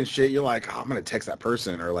horny and shit, you're like, oh, I'm gonna text that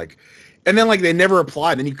person, or like, and then like they never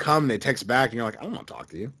reply. Then you come, and they text back, and you're like, I don't want to talk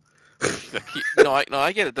to you.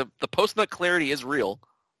 I get it. The post-nut clarity is real.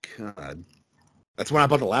 God. That's when I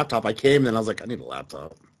bought the laptop. I came, and then I was like, I need a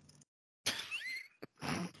laptop.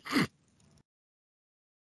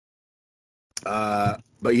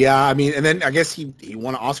 But yeah, I mean, and then I guess he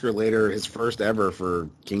won an Oscar later, his first ever for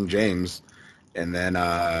King James, and then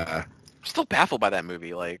I'm still baffled by that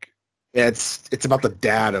movie. Like, yeah, it's about the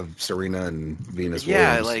dad of Serena and Venus yeah,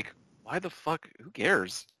 Williams. like, why the fuck? Who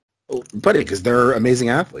cares? Oh, buddy, because they're amazing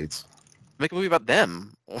athletes. Make a movie about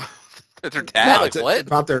them. Their dad. No, like, what? It's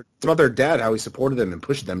about their dad, how he supported them and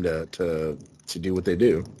pushed them to do what they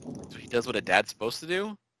do. So he does what a dad's supposed to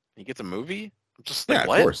do. He gets a movie. I'm just Yeah, like, of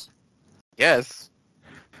what? course. Yes.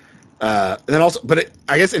 And then also, but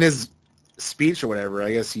I guess in his speech or whatever,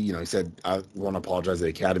 I guess he said, I want to apologize to the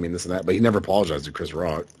Academy and this and that, but he never apologized to Chris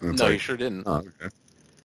Rock. No, he sure didn't. Oh, okay.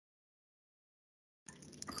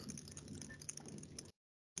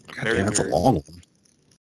 God damn, that's a long one.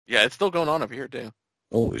 Yeah, it's still going on over here too.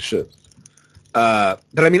 Holy shit. But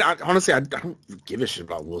I mean, honestly, I don't give a shit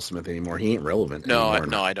about Will Smith anymore. He ain't relevant anymore.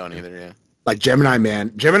 No, I don't either. Yeah. Like Gemini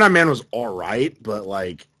Man was all right, but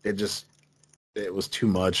like it was too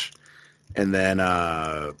much. And then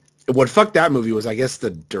what fucked that movie was, I guess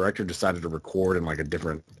the director decided to record in like a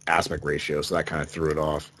different aspect ratio, so that kind of threw it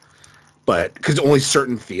off. But because only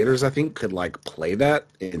certain theaters, I think, could like play that,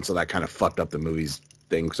 and so that kind of fucked up the movie's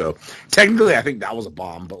thing. So technically, I think that was a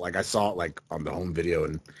bomb. But like I saw it like on the home video,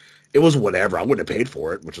 and it was whatever. I wouldn't have paid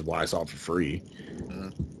for it, which is why I saw it for free.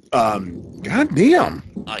 God damn!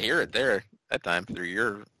 I hear it there that time through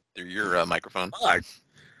your microphone. Fuck.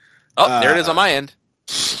 Oh, there it is on my end.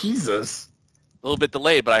 Jesus. A little bit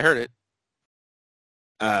delayed, but I heard it.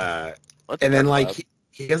 And then like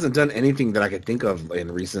he hasn't done anything that I could think of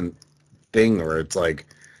in recent thing where it's like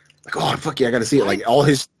Like, oh fuck yeah, I gotta see it. Like all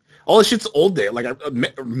his shit's old day. Like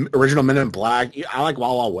original Men in Black. I like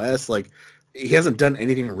Wild Wild West. Like he hasn't done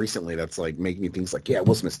anything recently that's like making me think like, yeah,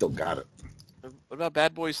 Will Smith still got it. What about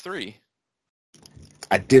Bad Boys 3?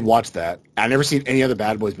 I did watch that. I've never seen any other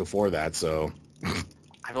Bad Boys before that, so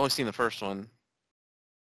I've only seen the first one.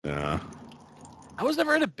 yeah. I was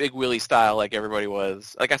never in a Big Willie style like everybody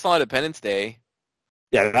was. Like I saw Independence Day.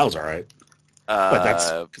 Yeah, that was all right. But that's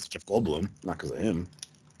Uh, because of Jeff Goldblum, not because of him.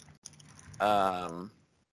 yeah,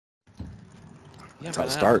 That's how but it I don't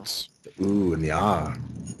starts. The ooh and the ah.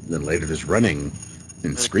 And then later there's running and know.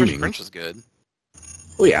 Fresh screaming. Prince was good.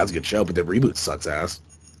 Oh yeah, it's a good show, but the reboot sucks ass.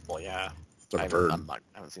 Well, yeah. That's what I I've heard. I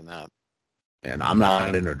haven't seen that. And I'm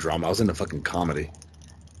not into drama. I was into fucking comedy.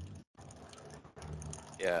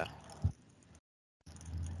 Yeah.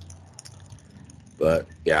 But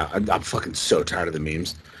yeah, I'm fucking so tired of the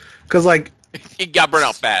memes. Cause like, He got burnt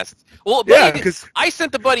out fast. Well, yeah, buddy, because I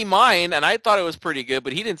sent the buddy mine, and I thought it was pretty good,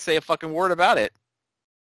 but he didn't say a fucking word about it.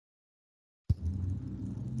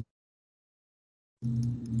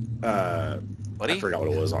 Buddy? I forgot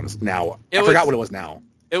what it was on now. It I forgot was- what it was now.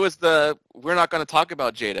 It was the, we're not going to talk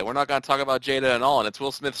about Jada. We're not going to talk about Jada at all, and it's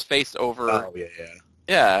Will Smith's face over. Oh yeah, yeah.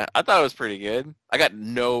 Yeah, I thought it was pretty good. I got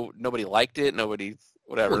nobody liked it. Nobody,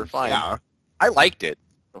 whatever, Well, fine. yeah. I liked it.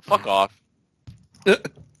 So fuck off.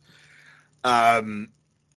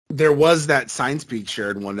 There was that Science Peak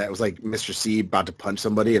shared one that was like Mr. C about to punch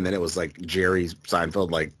somebody, and then it was like Jerry Seinfeld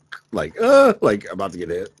like about to get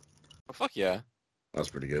hit. Well, fuck yeah. That was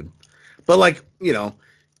pretty good. But like, you know,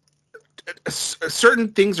 certain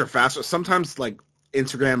things are faster. Sometimes like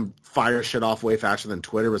Instagram fires shit off way faster than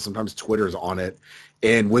Twitter, but sometimes Twitter is on it.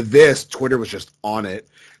 And with this, Twitter was just on it.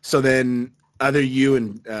 So then either you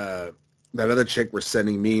and that other chick were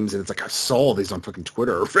sending memes, and it's like, I saw all these on fucking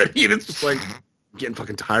Twitter already, and it's just like I'm getting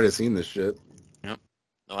fucking tired of seeing this shit. Oh,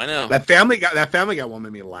 I know. That Family Guy one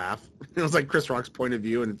made me laugh. It was like Chris Rock's point of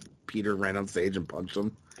view, and Peter ran on stage and punched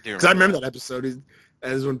him. Because I remember that episode.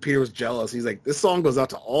 As when Peter was jealous, he's like, "This song goes out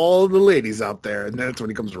to all the ladies out there," and then that's when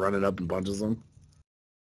he comes running up and punches them.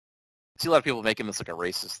 I see a lot of people making this like a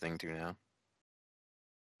racist thing too now.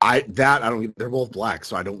 I don't. They're both black,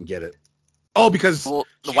 so I don't get it. Oh, because Well,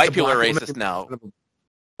 the she's white a people are black woman. racist now.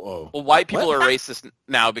 Whoa. Well, white people What? are racist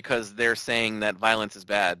now because they're saying that violence is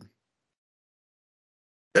bad.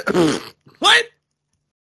 What?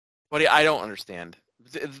 What I don't understand.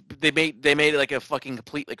 They made it like a fucking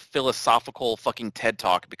complete like philosophical fucking TED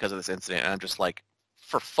talk because of this incident, and I'm just like,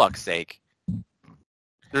 for fuck's sake.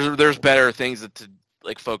 There's better things to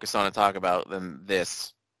like focus on and talk about than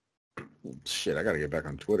this. Shit, I gotta get back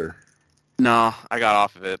on Twitter. No, I got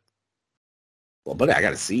off of it. Well, buddy, I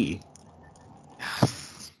gotta see.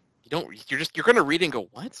 You're gonna read and go,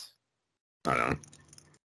 what? I don't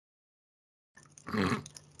know.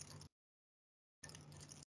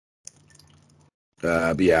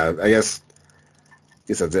 But yeah, I guess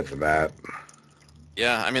that's it for that.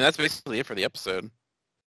 Yeah, I mean that's basically it for the episode.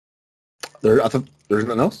 I thought there's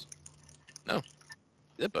nothing else.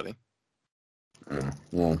 Yeah, buddy.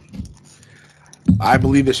 Well, I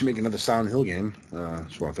believe they should make another Silent Hill game.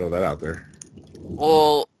 Just want to throw that out there.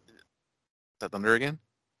 Well, is that Thunder again?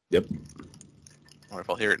 Yep. I wonder if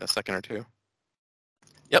I'll hear it in a second or two.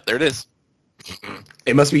 Yep, there it is.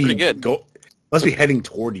 It must be Pretty good. Must be heading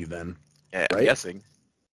toward you then, Yeah, I'm Right? guessing.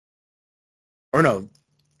 or no?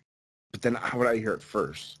 But then how would I hear it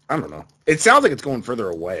first? I don't know. It sounds like it's going further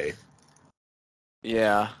away.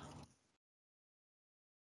 Yeah.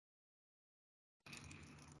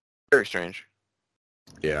 Very strange.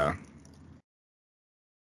 Yeah.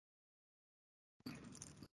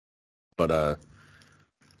 But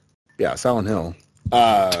yeah, Silent Hill.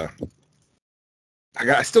 I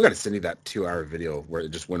still got to send you that 2-hour video where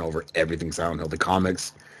it just went over everything Silent Hill, the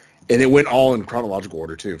comics, and it went all in chronological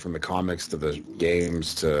order too, from the comics to the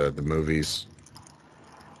games to the movies.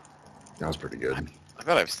 That was pretty good. I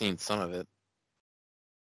thought I've seen some of it.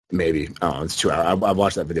 Maybe. I don't know. It's 2 hours. I've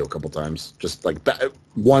watched that video a couple times, just like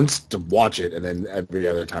once to watch it, and then every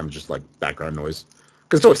other time just like background noise.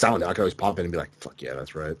 Because it's always Silent Hill. I could always pop in and be like, "Fuck yeah,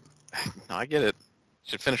 that's right." No, I get it.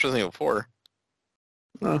 Should finish Resident Evil 4.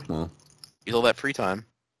 Oh, well. Use all that free time.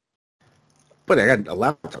 But I got a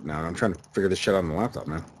laptop now, and I'm trying to figure this shit out on the laptop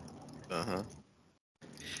now. Uh-huh.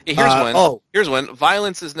 Yeah, here's one. Oh, Here's one.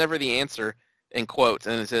 Violence is never the answer, in quotes.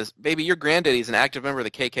 And it says, baby, your granddaddy's an active member of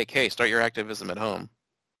the KKK. Start your activism at home.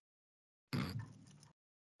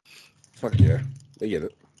 fuck yeah. They get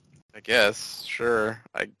it. I guess. Sure.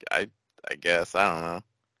 I guess. I don't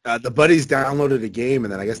know. The buddies downloaded a game,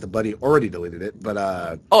 and then I guess the buddy already deleted it. But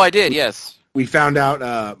Oh, I did, yes. we found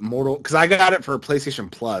out Mortal... Because I got it for PlayStation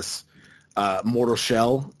Plus. Mortal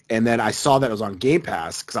Shell, and then I saw that it was on Game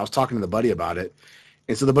Pass because I was talking to the buddy about it,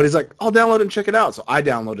 and so the buddy's like, "I'll download it and check it out." So I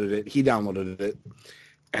downloaded it. He downloaded it,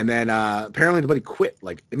 and then apparently the buddy quit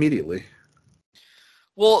like immediately.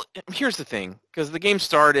 Well, here's the thing, because the game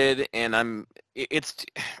started, and it's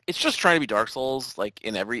just trying to be Dark Souls, like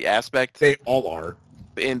in every aspect, They all are.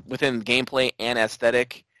 within gameplay and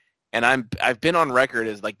aesthetic, and I've been on record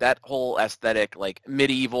as like that whole aesthetic, like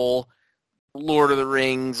medieval, Lord of the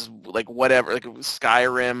Rings, like whatever, like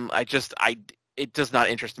Skyrim. It does not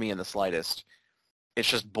interest me in the slightest. It's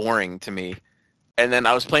just boring to me. And then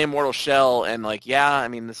I was playing Mortal Shell, and like, yeah, I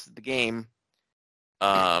mean, this is the game.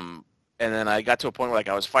 And then I got to a point where like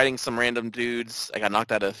I was fighting some random dudes. I got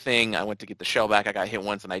knocked out of a thing. I went to get the shell back. I got hit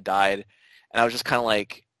once and I died. And I was just kind of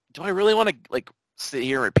like, do I really want to like sit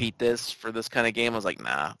here and repeat this for this kind of game? I was like,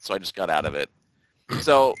 nah. So I just got out of it.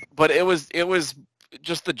 So, but it was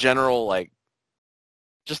just the general like,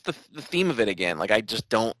 just the theme of it again. Like I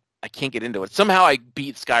can't get into it. Somehow I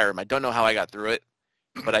beat Skyrim. I don't know how I got through it,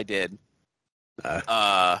 but I did.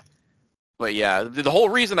 But yeah, the whole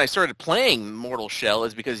reason I started playing Mortal Shell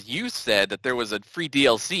is because you said that there was a free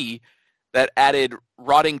DLC that added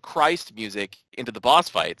Rotting Christ music into the boss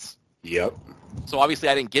fights. Yep. So obviously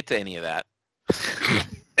I didn't get to any of that.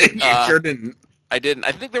 You sure didn't. I didn't.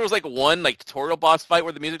 I think there was like one like tutorial boss fight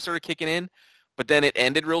where the music started kicking in, but then it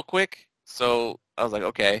ended real quick. So I was like,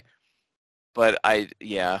 okay. But I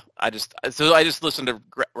just listened to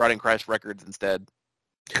Rotting Christ records instead.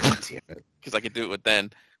 God damn it. Because I could do it with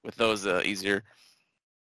those easier.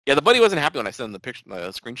 Yeah, the buddy wasn't happy when I sent him the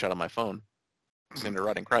screenshot on my phone. Send to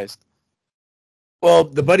Rotting Christ. Well,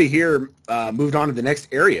 the buddy here moved on to the next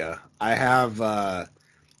area. I have a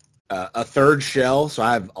third shell, so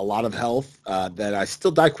I have a lot of health that I still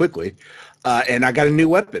die quickly. And I got a new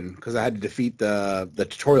weapon because I had to defeat the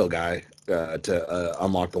tutorial guy to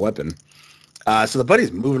unlock the weapon. So the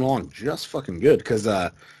buddy's moving along just fucking good because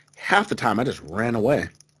half the time I just ran away.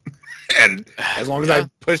 And as long as I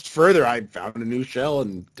pushed further, I found a new shell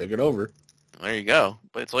and took it over. There you go.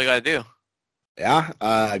 But it's all you got to do.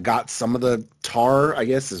 Yeah, got some of the tar, I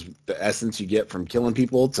guess, is the essence you get from killing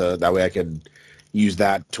people. That way I could use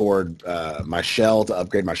that toward my shell to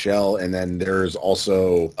upgrade my shell. And then there's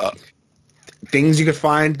also things you could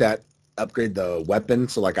find that upgrade the weapon.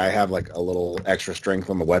 So like I have like a little extra strength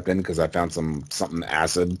on the weapon because I found something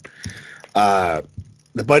acid. The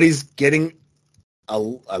buddy's getting a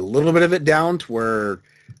little bit of it down to where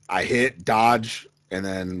I hit dodge and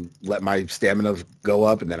then let my stamina go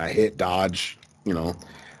up, and then I hit dodge. You know,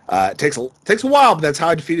 it takes a while, but that's how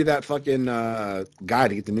I defeated that fucking guy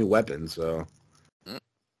to get the new weapon. So,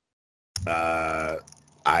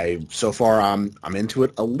 so far I'm into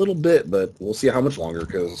it a little bit, but we'll see how much longer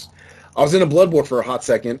because I was in a Bloodborne for a hot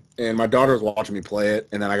second, and my daughter was watching me play it,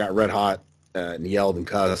 and then I got red hot and yelled and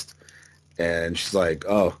cussed, and she's like,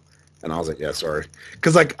 "Oh." And I was like, yeah, sorry.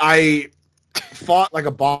 Because, like, I fought like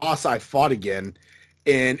a boss. I fought again.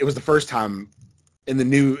 And it was the first time in the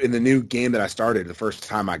new game that I started, the first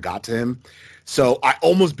time I got to him. So I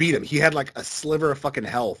almost beat him. He had, like, a sliver of fucking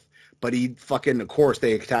health. But he fucking, of course,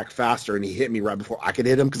 they attack faster. And he hit me right before I could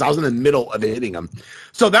hit him because I was in the middle of hitting him.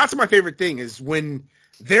 So that's my favorite thing is when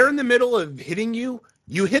they're in the middle of hitting you,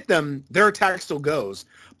 you hit them, their attack still goes.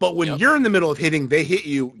 But when you're in the middle of hitting, they hit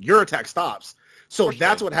you, your attack stops. So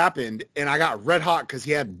that's what happened, and I got red hot because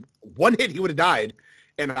he had one hit, he would have died,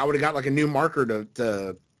 and I would have got like a new marker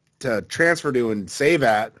to transfer to and save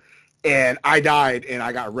at, and I died, and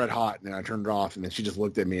I got red hot, and I turned it off, and then she just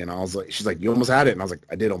looked at me, and I was like, she's like, you almost had it, and I was like,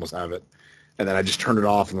 I did almost have it, and then I just turned it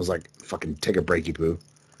off and was like, fucking take a break, you poo.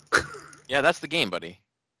 Yeah, that's the game, buddy.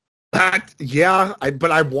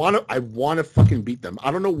 But I want to fucking beat them. I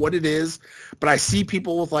don't know what it is, but I see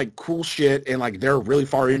people with like cool shit and like they're really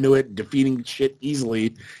far into it, defeating shit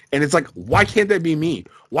easily, and it's like, why can't that be me?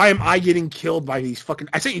 Why am I getting killed by these fucking?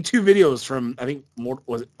 I sent you 2 videos from I think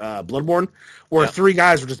Bloodborne, where 3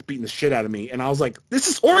 guys were just beating the shit out of me, and I was like, this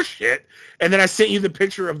is horse shit. And then I sent you the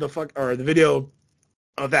picture of the video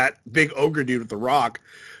of that big ogre dude with the rock,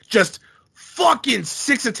 just fucking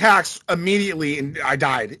 6 attacks immediately and I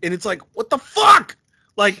died. And it's like, what the fuck?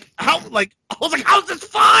 Like, how, like, I was like, how's this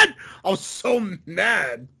fun? I was so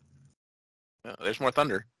mad. Oh, there's more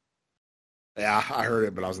thunder. Yeah, I heard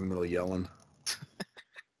it, but I was in the middle of yelling.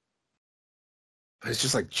 It's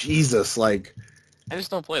just like, Jesus, like. I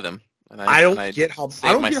just don't play them. And I don't get how.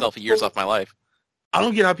 Save myself years off my life. I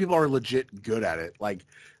don't get how people are legit good at it. Like,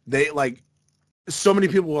 they, like, so many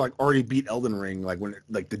people like already beat Elden Ring like when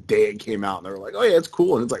like the day it came out and they were like, oh yeah, it's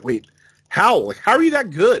cool, and it's like, wait, how? Like, how are you that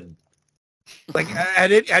good? Like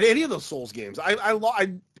at any of those Souls games, I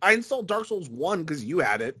installed Dark Souls 1 because you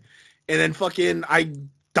had it, and then fucking I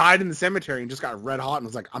died in the cemetery and just got red hot and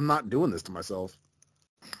was like, I'm not doing this to myself.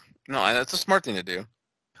 No, that's a smart thing to do.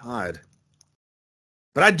 God.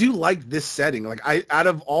 But I do like this setting. Like out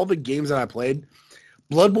of all the games that I played,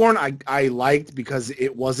 Bloodborne I liked because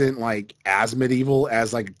it wasn't like as medieval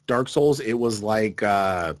as like Dark Souls. It was like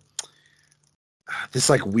this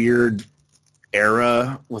like weird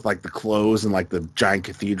era with like the clothes and like the giant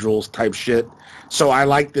cathedrals type shit. So I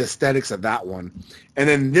like the aesthetics of that one. And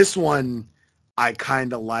then this one I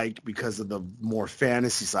kind of liked because of the more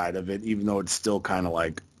fantasy side of it, even though it's still kind of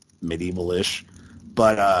like medieval-ish.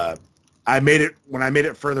 But when I made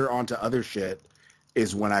it further onto other shit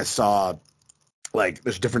is when I saw like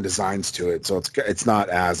there's different designs to it, so it's not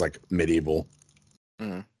as like medieval.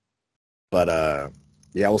 Mm. But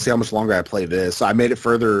yeah, we'll see how much longer I play this. So I made it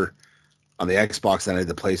further on the Xbox than I did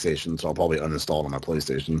the PlayStation, so I'll probably uninstall it on my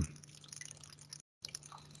PlayStation.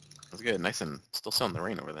 That's good. Nice and still selling the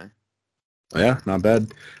rain over there. Oh, yeah, not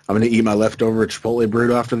bad. I'm gonna eat my leftover Chipotle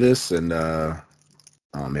burrito after this, and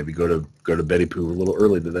maybe go to Betty Poo a little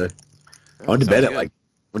early today. I went to bed at like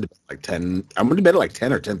 10. I went to bed at like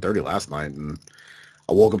 10 or 10:30 last night, and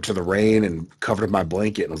I woke up to the rain and covered up my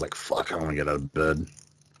blanket, and was like, "Fuck, I want to get out of bed."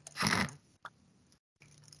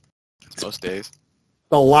 Most days.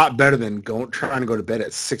 A lot better than trying to go to bed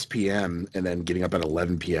at 6 p.m. and then getting up at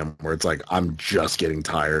 11 p.m. where it's like I'm just getting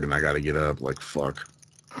tired and I got to get up. Like, fuck.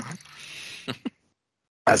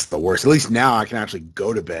 That's the worst. At least now I can actually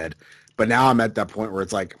go to bed. But now I'm at that point where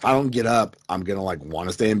it's like, if I don't get up, I'm going to like want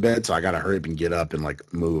to stay in bed. So I got to hurry up and get up and like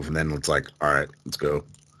move. And then it's like, all right, let's go.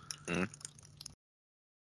 Mm.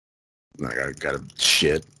 I got to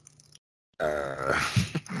shit.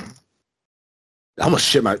 I almost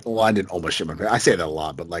shit my... Well, I didn't almost shit my pants. I say that a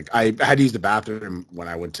lot, but like I had to use the bathroom when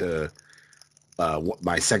I went to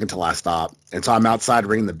my second to last stop. And so I'm outside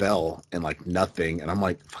ringing the bell and like nothing. And I'm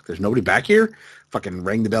like, fuck, there's nobody back here? Fucking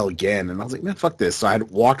rang the bell again. And I was like, man, fuck this. So I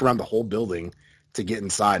had walked around the whole building to get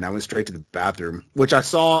inside. And I went straight to the bathroom, which I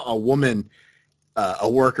saw a woman, a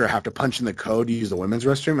worker, have to punch in the code to use the women's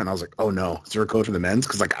restroom. And I was like, oh no, is there a code for the men's?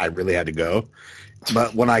 Because like I really had to go.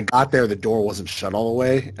 But when I got there, the door wasn't shut all the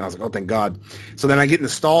way. And I was like, oh, thank God. So then I get in the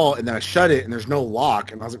stall, and then I shut it, and there's no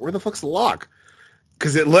lock. And I was like, where the fuck's the lock?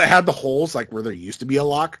 Because it had the holes, like, where there used to be a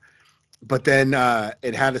lock. But then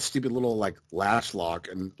it had a stupid little, like, latch lock.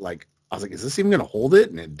 And, like, I was like, is this even going to hold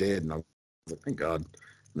it? And it did. And I was like, thank God. And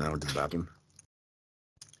then I went to the bathroom.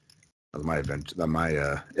 That was my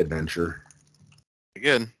adventure.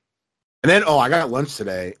 Good. And then, I got lunch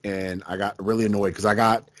today, and I got really annoyed because I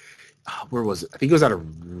got... where was it? I think it was out of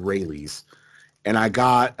Rayleigh's. And I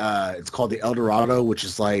got, it's called the El Dorado, which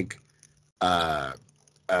is like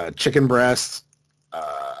chicken breast.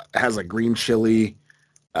 It has like green chili,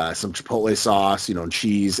 some chipotle sauce, and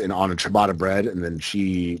cheese, and on a ciabatta bread. And then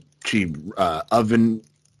she oven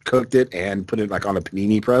cooked it and put it like on a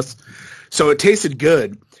panini press. So it tasted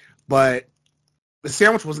good, but the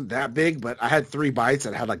sandwich wasn't that big, but I had 3 bites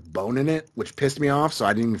that had like bone in it, which pissed me off. So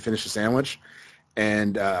I didn't even finish the sandwich.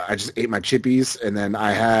 And I just ate my chippies, and then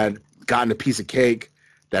I had gotten a piece of cake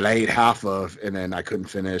that I ate half of, and then I couldn't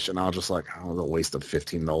finish, and I was just like, oh, it was a waste of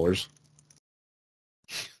 $15.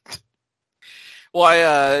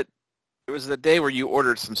 Well, it was the day where you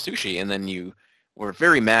ordered some sushi, and then you were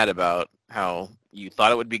very mad about how you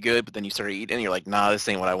thought it would be good, but then you started eating, and you're like, nah, this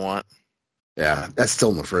ain't what I want. Yeah, that's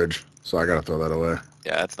still in the fridge, so I gotta throw that away.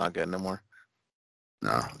 Yeah, that's not good no more.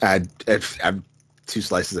 No, I had 2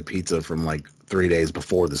 slices of pizza from like 3 days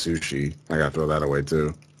before the sushi. I gotta throw that away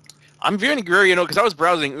too. I'm very curious, because I was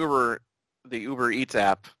browsing the Uber Eats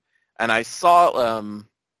app, and I saw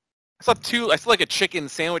like a chicken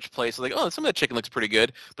sandwich place. I was like, oh, some of the chicken looks pretty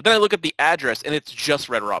good. But then I look at the address, and it's just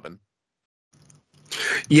Red Robin.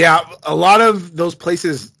 Yeah, a lot of those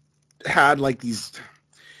places had like these,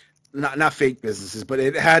 not fake businesses, but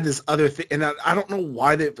it had this other thing, and I don't know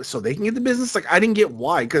why so they can get the business. Like I didn't get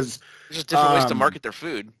why, because there's just different ways to market their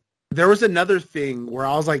food. There was another thing where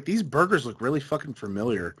I was like, these burgers look really fucking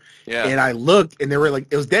familiar. Yeah. And I looked, and they were like,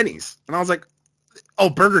 it was Denny's. And I was like, oh,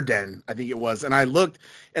 Burger Den, I think it was. And I looked,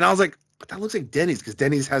 and I was like, but that looks like Denny's, because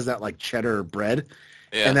Denny's has that, like, cheddar bread.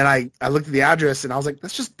 Yeah. And then I looked at the address, and I was like,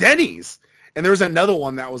 that's just Denny's. And there was another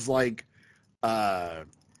one that was like a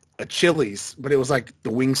Chili's, but it was like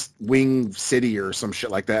the Wing City or some shit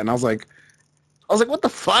like that. And I was like, what the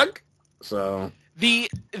fuck? So... I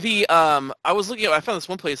was looking at, I found this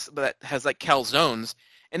one place that has like calzones,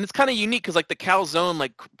 and it's kind of unique because like the calzone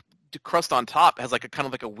like crust on top has like a kind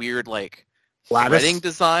of like a weird like threading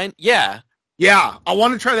design. Yeah, I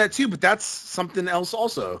want to try that too, but that's something else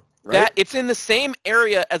also, right? That it's in the same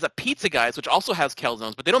area as a Pizza Guys, which also has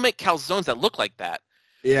calzones, but they don't make calzones that look like that.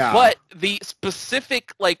 Yeah. But the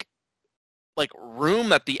specific like room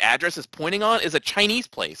that the address is pointing on is a Chinese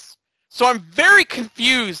place. So I'm very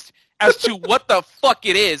confused as to what the fuck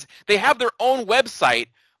it is. They have their own website,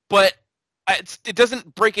 but it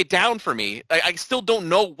doesn't break it down for me. I still don't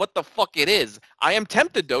know what the fuck it is. I am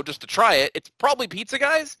tempted though just to try it. It's probably Pizza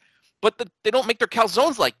Guys, but they don't make their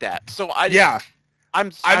calzones like that. So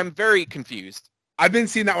I'm very confused. I've been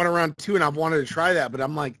seeing that one around too, and I've wanted to try that, but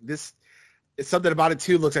I'm like, it's something about it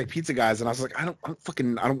too looks like Pizza Guys, and I was like, I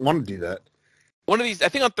don't want to do that. One of these, I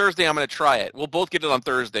think on Thursday I'm going to try it. We'll both get it on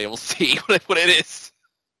Thursday. We'll see what it is.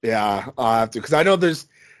 Yeah, I'll have to, because I know there's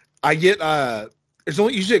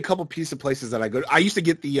only usually a couple pizza places that I go to. I used to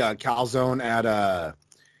get the calzone at I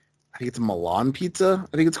think it's Milan Pizza,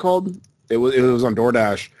 I think it's called. It was on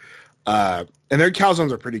DoorDash. And their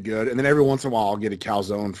calzones are pretty good. And then every once in a while I'll get a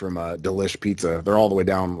calzone from Delish Pizza. They're all the way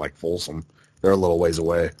down like Folsom. They're a little ways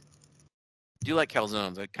away. Do you like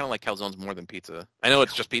calzones? I kind of like calzones more than pizza. I know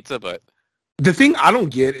it's just pizza, but the thing I don't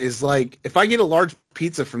get is like if I get a large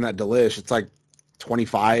pizza from that Delish, it's like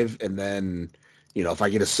 $25, and then if I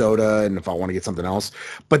get a soda and if I want to get something else.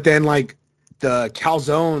 But then like the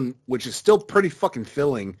calzone, which is still pretty fucking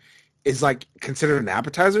filling, is like considered an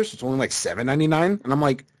appetizer, so it's only like $7.99, and I'm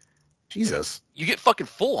like, Jesus. You get fucking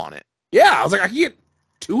full on it. Yeah, I was like, I can get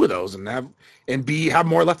 2 of those and have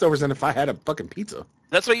more leftovers than if I had a fucking pizza.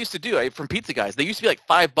 That's what I used to do from Pizza Guys. They used to be like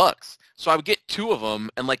 $5. So I would get 2 of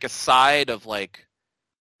them and like a side of like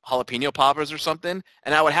jalapeno poppers or something,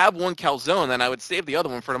 and I would have one calzone, and I would save the other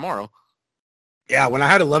one for tomorrow. Yeah, when I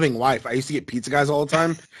had a loving wife, I used to get Pizza Guys all the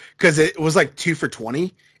time because it was like 2 for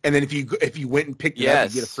 $20, and then if you went and picked it up,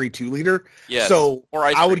 you get a free 2-liter. Yeah. So or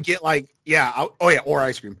ice I cream. would get like or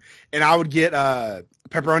ice cream, and I would get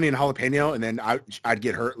pepperoni and jalapeno, and then I'd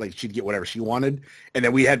get her like she'd get whatever she wanted, and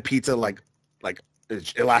then we had pizza like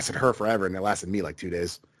it lasted her forever, and it lasted me like 2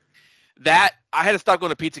 days. That I had to stop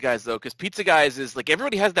going to Pizza Guys though, because Pizza Guys is like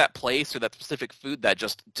everybody has that place or that specific food that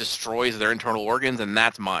just destroys their internal organs, and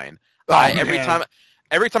that's mine. Every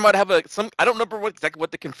time I'd have I don't remember exactly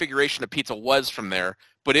what the configuration of pizza was from there,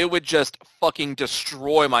 but it would just fucking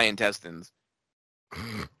destroy my intestines.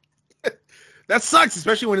 That sucks,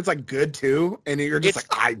 especially when it's like good too, and you're just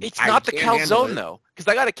it's not the calzone though, because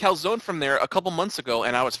I got a calzone from there a couple months ago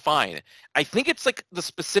and I was fine. I think it's like the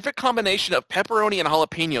specific combination of pepperoni and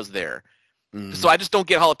jalapenos there. So I just don't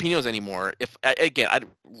get jalapenos anymore.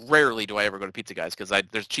 Rarely do I ever go to Pizza Guys because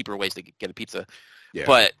there's cheaper ways to get a pizza. Yeah.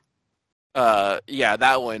 But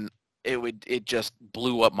that one it just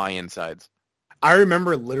blew up my insides. I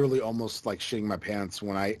remember literally almost like shitting my pants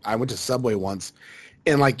when I went to Subway once.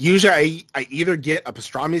 And like usually I either get a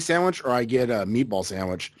pastrami sandwich or I get a meatball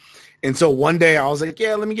sandwich. And so one day I was like,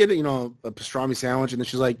 yeah, let me get a pastrami sandwich. And then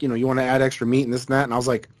she's like, you want to add extra meat and this and that. And I was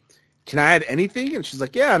like, can I add anything? And she's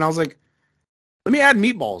like, yeah. And I was like, let me add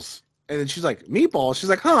meatballs. And then she's like, meatballs? She's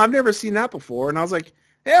like, I've never seen that before. And I was like,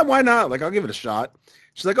 yeah, why not? Like, I'll give it a shot.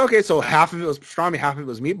 She's like, okay, so half of it was pastrami, half of it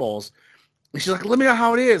was meatballs. And she's like, let me know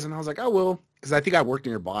how it is. And I was like, I will. Because I think I worked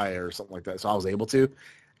nearby or something like that. So I was able to.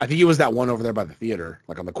 I think it was that one over there by the theater,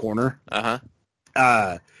 like on the corner.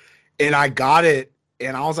 Uh-huh. And I got it,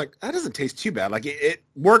 and I was like, that doesn't taste too bad. Like, it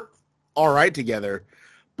worked all right together,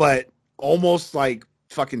 but almost like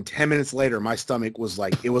fucking 10 minutes later, my stomach was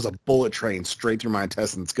like, it was a bullet train straight through my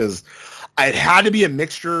intestines because it had to be a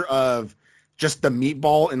mixture of just the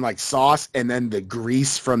meatball and like sauce and then the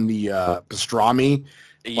grease from the pastrami.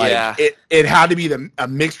 Yeah. Like, it had to be a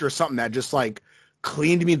mixture of something that just like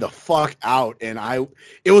cleaned me the fuck out. And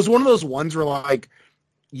it was one of those ones where like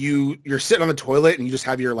you're sitting on the toilet and you just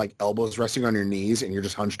have your like elbows resting on your knees and you're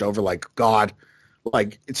just hunched over like, God,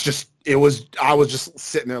 like I was just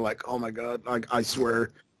sitting there like, oh my God, like I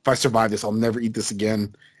swear if I survive this, I'll never eat this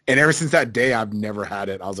again. And ever since that day, I've never had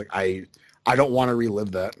it. I was like, I don't want to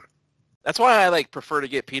relive that. That's why I like prefer to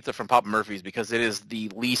get pizza from Papa Murphy's because it is the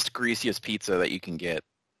least greasiest pizza that you can get.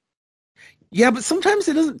 Yeah, but sometimes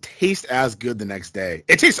it doesn't taste as good the next day.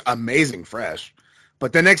 It tastes amazing fresh,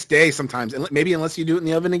 but the next day sometimes, maybe unless you do it in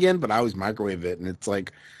the oven again, but I always microwave it, and it's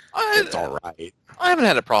like, it's all right. I haven't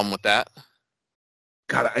had a problem with that.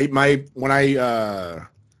 God, when I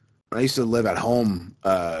used to live at home,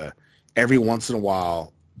 every once in a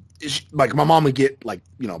while, like my mom would get like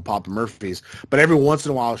Papa Murphy's, but every once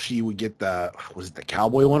in a while she would get the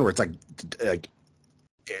cowboy one where it's like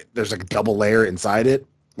there's like a double layer inside it,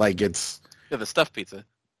 like it's. Yeah, the stuffed pizza.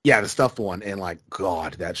 Yeah, the stuffed one, and like,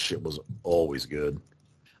 God, that shit was always good.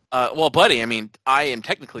 Well, buddy, I mean, I am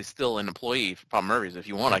technically still an employee for Papa Murphy's. If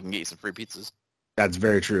you want, I can get you some free pizzas. That's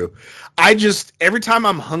very true. Every time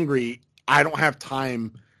I'm hungry, I don't have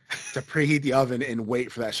time. to preheat the oven and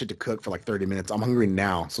wait for that shit to cook for like 30 minutes. I'm hungry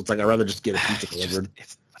now, so it's like I'd rather just get a pizza delivered.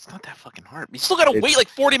 It's not that fucking hard. You still gotta wait like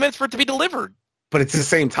 40 minutes for it to be delivered. But it's the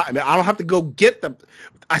same time. I don't have to go get them.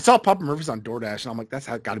 I saw Papa Murphy's on DoorDash, and I'm like, that's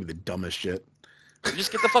got to be the dumbest shit. You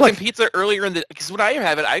just get the fucking pizza earlier in the. Because when I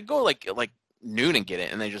have it, I go like noon and get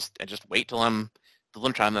it, and I just wait till the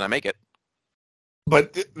lunchtime, then I make it.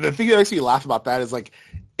 But the thing that makes me laugh about that is like,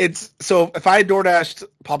 it's so if I DoorDashed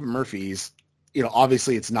Papa Murphy's,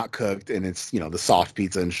 obviously it's not cooked and it's the soft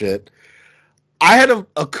pizza and shit. I had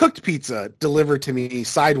a cooked pizza delivered to me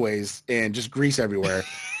sideways and just grease everywhere.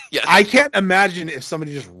 Yes. I can't imagine if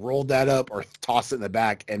somebody just rolled that up or tossed it in the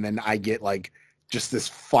back and then I get like just this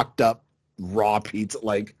fucked up raw pizza.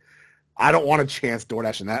 Like, I don't want a chance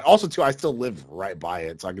DoorDashing that. Also, too, I still live right by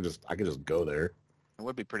it, so I could just go there. It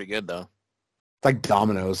would be pretty good though. It's like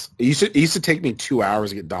Domino's. It used to take me 2 hours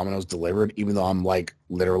to get Domino's delivered, even though I'm like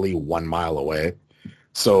literally 1 mile away.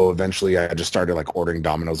 So eventually I just started like ordering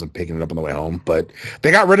Domino's and picking it up on the way home. But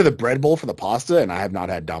they got rid of the bread bowl for the pasta, and I have not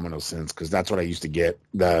had Domino's since because that's what I used to get.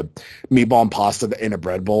 The meatball and pasta in a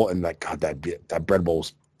bread bowl, and like, God, that bread bowl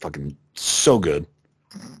was fucking so good.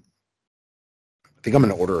 I think I'm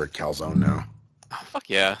going to order a calzone now. Oh, fuck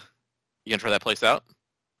yeah. You gonna try that place out?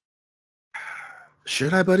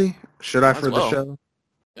 Should I, buddy? Should I for the show?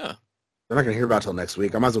 Yeah. They're not going to hear about it till next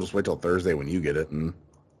week. I might as well just wait till Thursday when you get it. And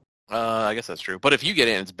I guess that's true. But if you get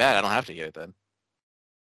it and it's bad, I don't have to get it then.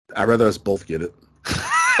 I'd rather us both get it.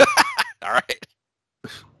 All right.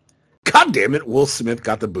 God damn it. Will Smith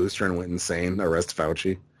got the booster and went insane. Arrest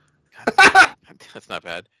Fauci. That's not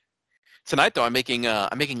bad. Tonight, though, I'm making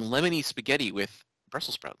lemony spaghetti with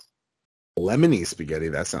Brussels sprouts. Lemony spaghetti?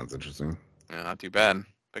 That sounds interesting. Yeah, not too bad.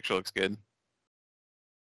 Picture looks good.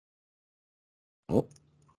 Well,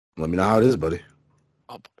 let me know how it is, buddy.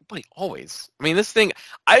 Oh, buddy, always. I mean, this thing,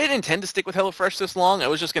 I didn't intend to stick with HelloFresh this long. I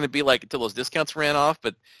was just going to be like until those discounts ran off.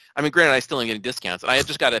 But I mean, granted, I still am getting discounts. And I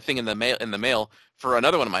just got a thing in the mail for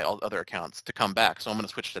another one of my other accounts to come back. So I'm going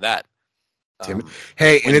to switch to that.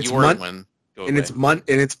 Hey, and it's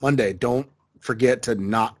Monday. Don't forget to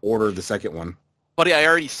not order the second one. Buddy, I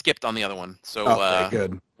already skipped on the other one. So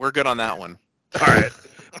good. We're good on that one. All right.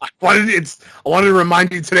 I wanted to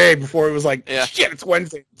remind you today before it was like, shit, it's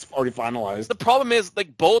Wednesday. It's already finalized. The problem is,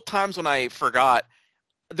 like, both times when I forgot,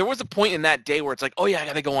 there was a point in that day where it's like, oh yeah, I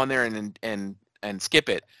gotta go on there and skip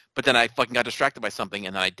it. But then I fucking got distracted by something,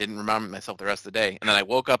 and then I didn't remember myself the rest of the day. And then I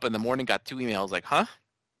woke up in the morning, got 2 emails, like, huh?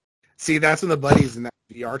 See, that's when the buddies in that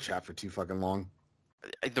VR chat for too fucking long.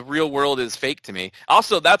 The real world is fake to me.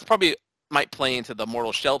 Also, that's probably might play into the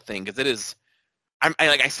Mortal Shell thing, because it is.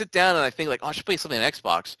 I sit down and I think like, oh, I should play something on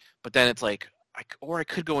Xbox, but then it's like, I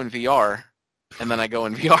could go in VR, and then I go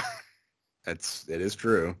in VR. It is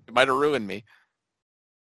true. It might have ruined me.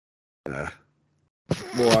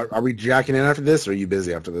 Well, are we jacking in after this, or are you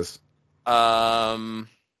busy after this?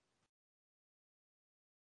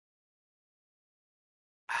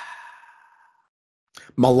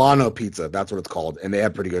 Milano Pizza, that's what it's called, and they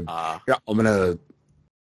have pretty good. Yeah, I'm gonna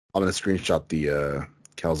screenshot the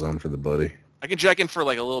calzone for the buddy. I can jack in for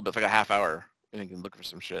like a little bit, like a half hour, and I can look for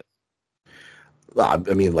some shit. I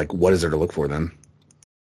mean, like, what is there to look for then?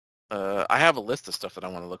 I have a list of stuff that I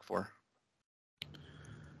want to look for.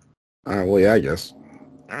 All right. Well, yeah, I guess.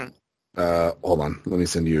 All right. Hold on. Let me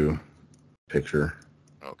send you a picture.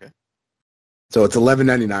 Okay. So it's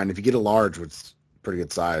 $11.99. If you get a large, which is pretty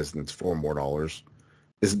good size, and it's $4 more. This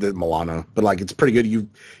is the Milano, but like it's pretty good. You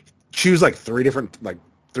choose like three different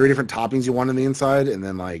toppings you want on the inside, and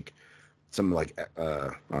then like some like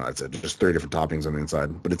that's it. Just 3 different toppings on the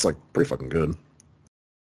inside, but it's like pretty fucking good.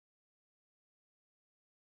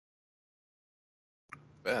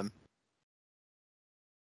 Ben.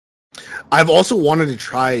 I've also wanted to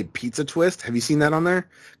try Pizza Twist. Have you seen that on there?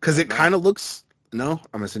 Because it kind of looks. No,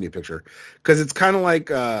 I'm gonna send you a picture. Because it's kind of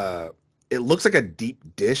like it looks like a deep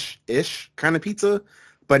dish-ish kind of pizza,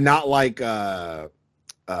 but not like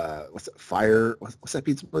what's it? What's that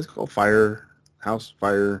pizza place called? Fire.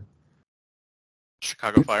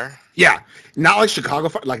 Chicago Fire? Yeah. Not like Chicago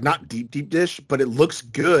Fire, like not deep dish, but it looks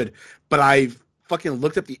good. But I've fucking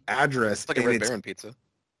looked up the address. It's like a Red Baron pizza.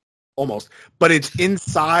 Almost. But it's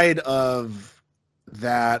inside of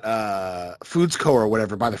that Foods Co. or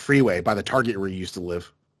whatever, by the freeway, by the Target where you used to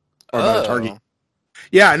live. Or by the Target.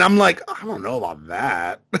 Yeah, and I'm like, I don't know about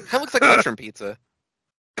that. That looks like mushroom pizza.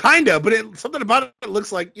 Kinda, but something about it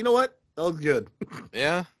looks like, you know what? That looks good.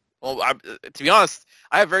 Yeah. Well, to be honest,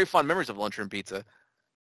 I have very fond memories of lunchroom pizza.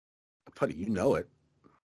 Buddy, you know it.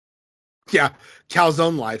 Yeah,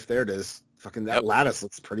 calzone life. There it is. Fucking that lattice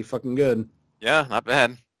looks pretty fucking good. Yeah, not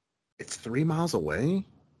bad. It's 3 miles away.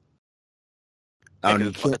 Oh, and Yeah,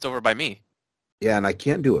 you 'cause can't, it's over by me. yeah, and I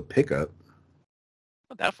can't do a pickup.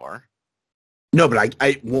 Not that far. No, but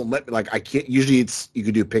I won't let me, like, I can't. Usually it's, you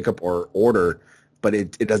could do pickup or order, but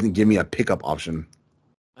it doesn't give me a pickup option.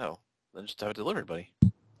 Oh, then just have it delivered, buddy.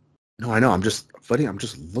 No, I know. I'm just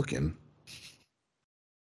looking.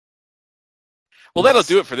 Well, that'll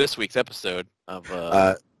do it for this week's episode of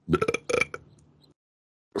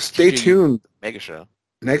Stay tuned Mega Show.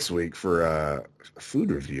 next week for a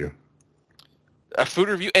food review. A food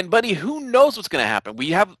review, and buddy, who knows what's going to happen? We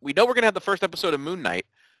know we're going to have the first episode of Moon Knight,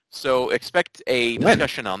 so expect a When?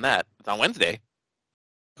 discussion on that. It's on Wednesday.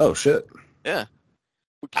 Oh shit! Yeah,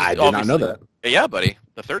 I did not know that. Yeah, buddy,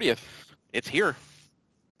 the 30th. It's here.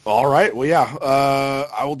 All right. Well, yeah.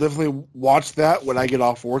 I will definitely watch that when I get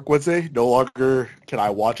off work Wednesday. No longer can I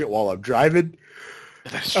watch it while I'm driving.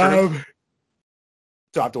 That's true.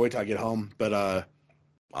 So I have to wait till I get home. But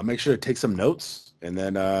I'll make sure to take some notes, and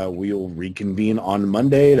then we'll reconvene on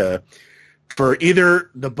Monday for either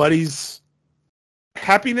the buddies'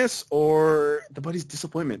 happiness or the buddies'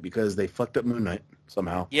 disappointment because they fucked up Moon Knight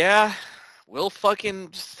somehow. Yeah, we'll fucking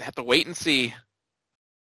just have to wait and see.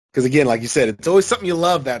 Because again, like you said, it's always something you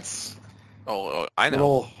love that's Oh, I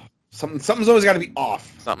know. Something's always got to be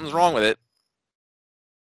off. Something's wrong with it.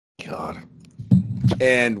 God.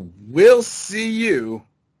 And we'll see you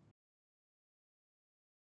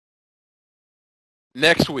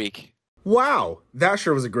Next week. Wow, that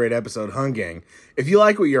sure was a great episode, huh, gang? If you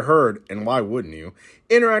like what you heard, and why wouldn't you,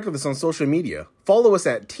 interact with us on social media. Follow us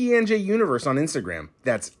at TNJ Universe on Instagram.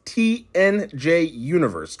 That's TNJ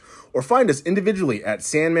Universe. Or find us individually at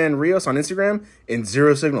Sandman Rios on Instagram and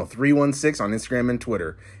Zero Signal 316 on Instagram and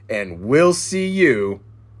Twitter. And we'll see you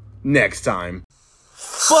next time.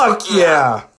 Fuck yeah!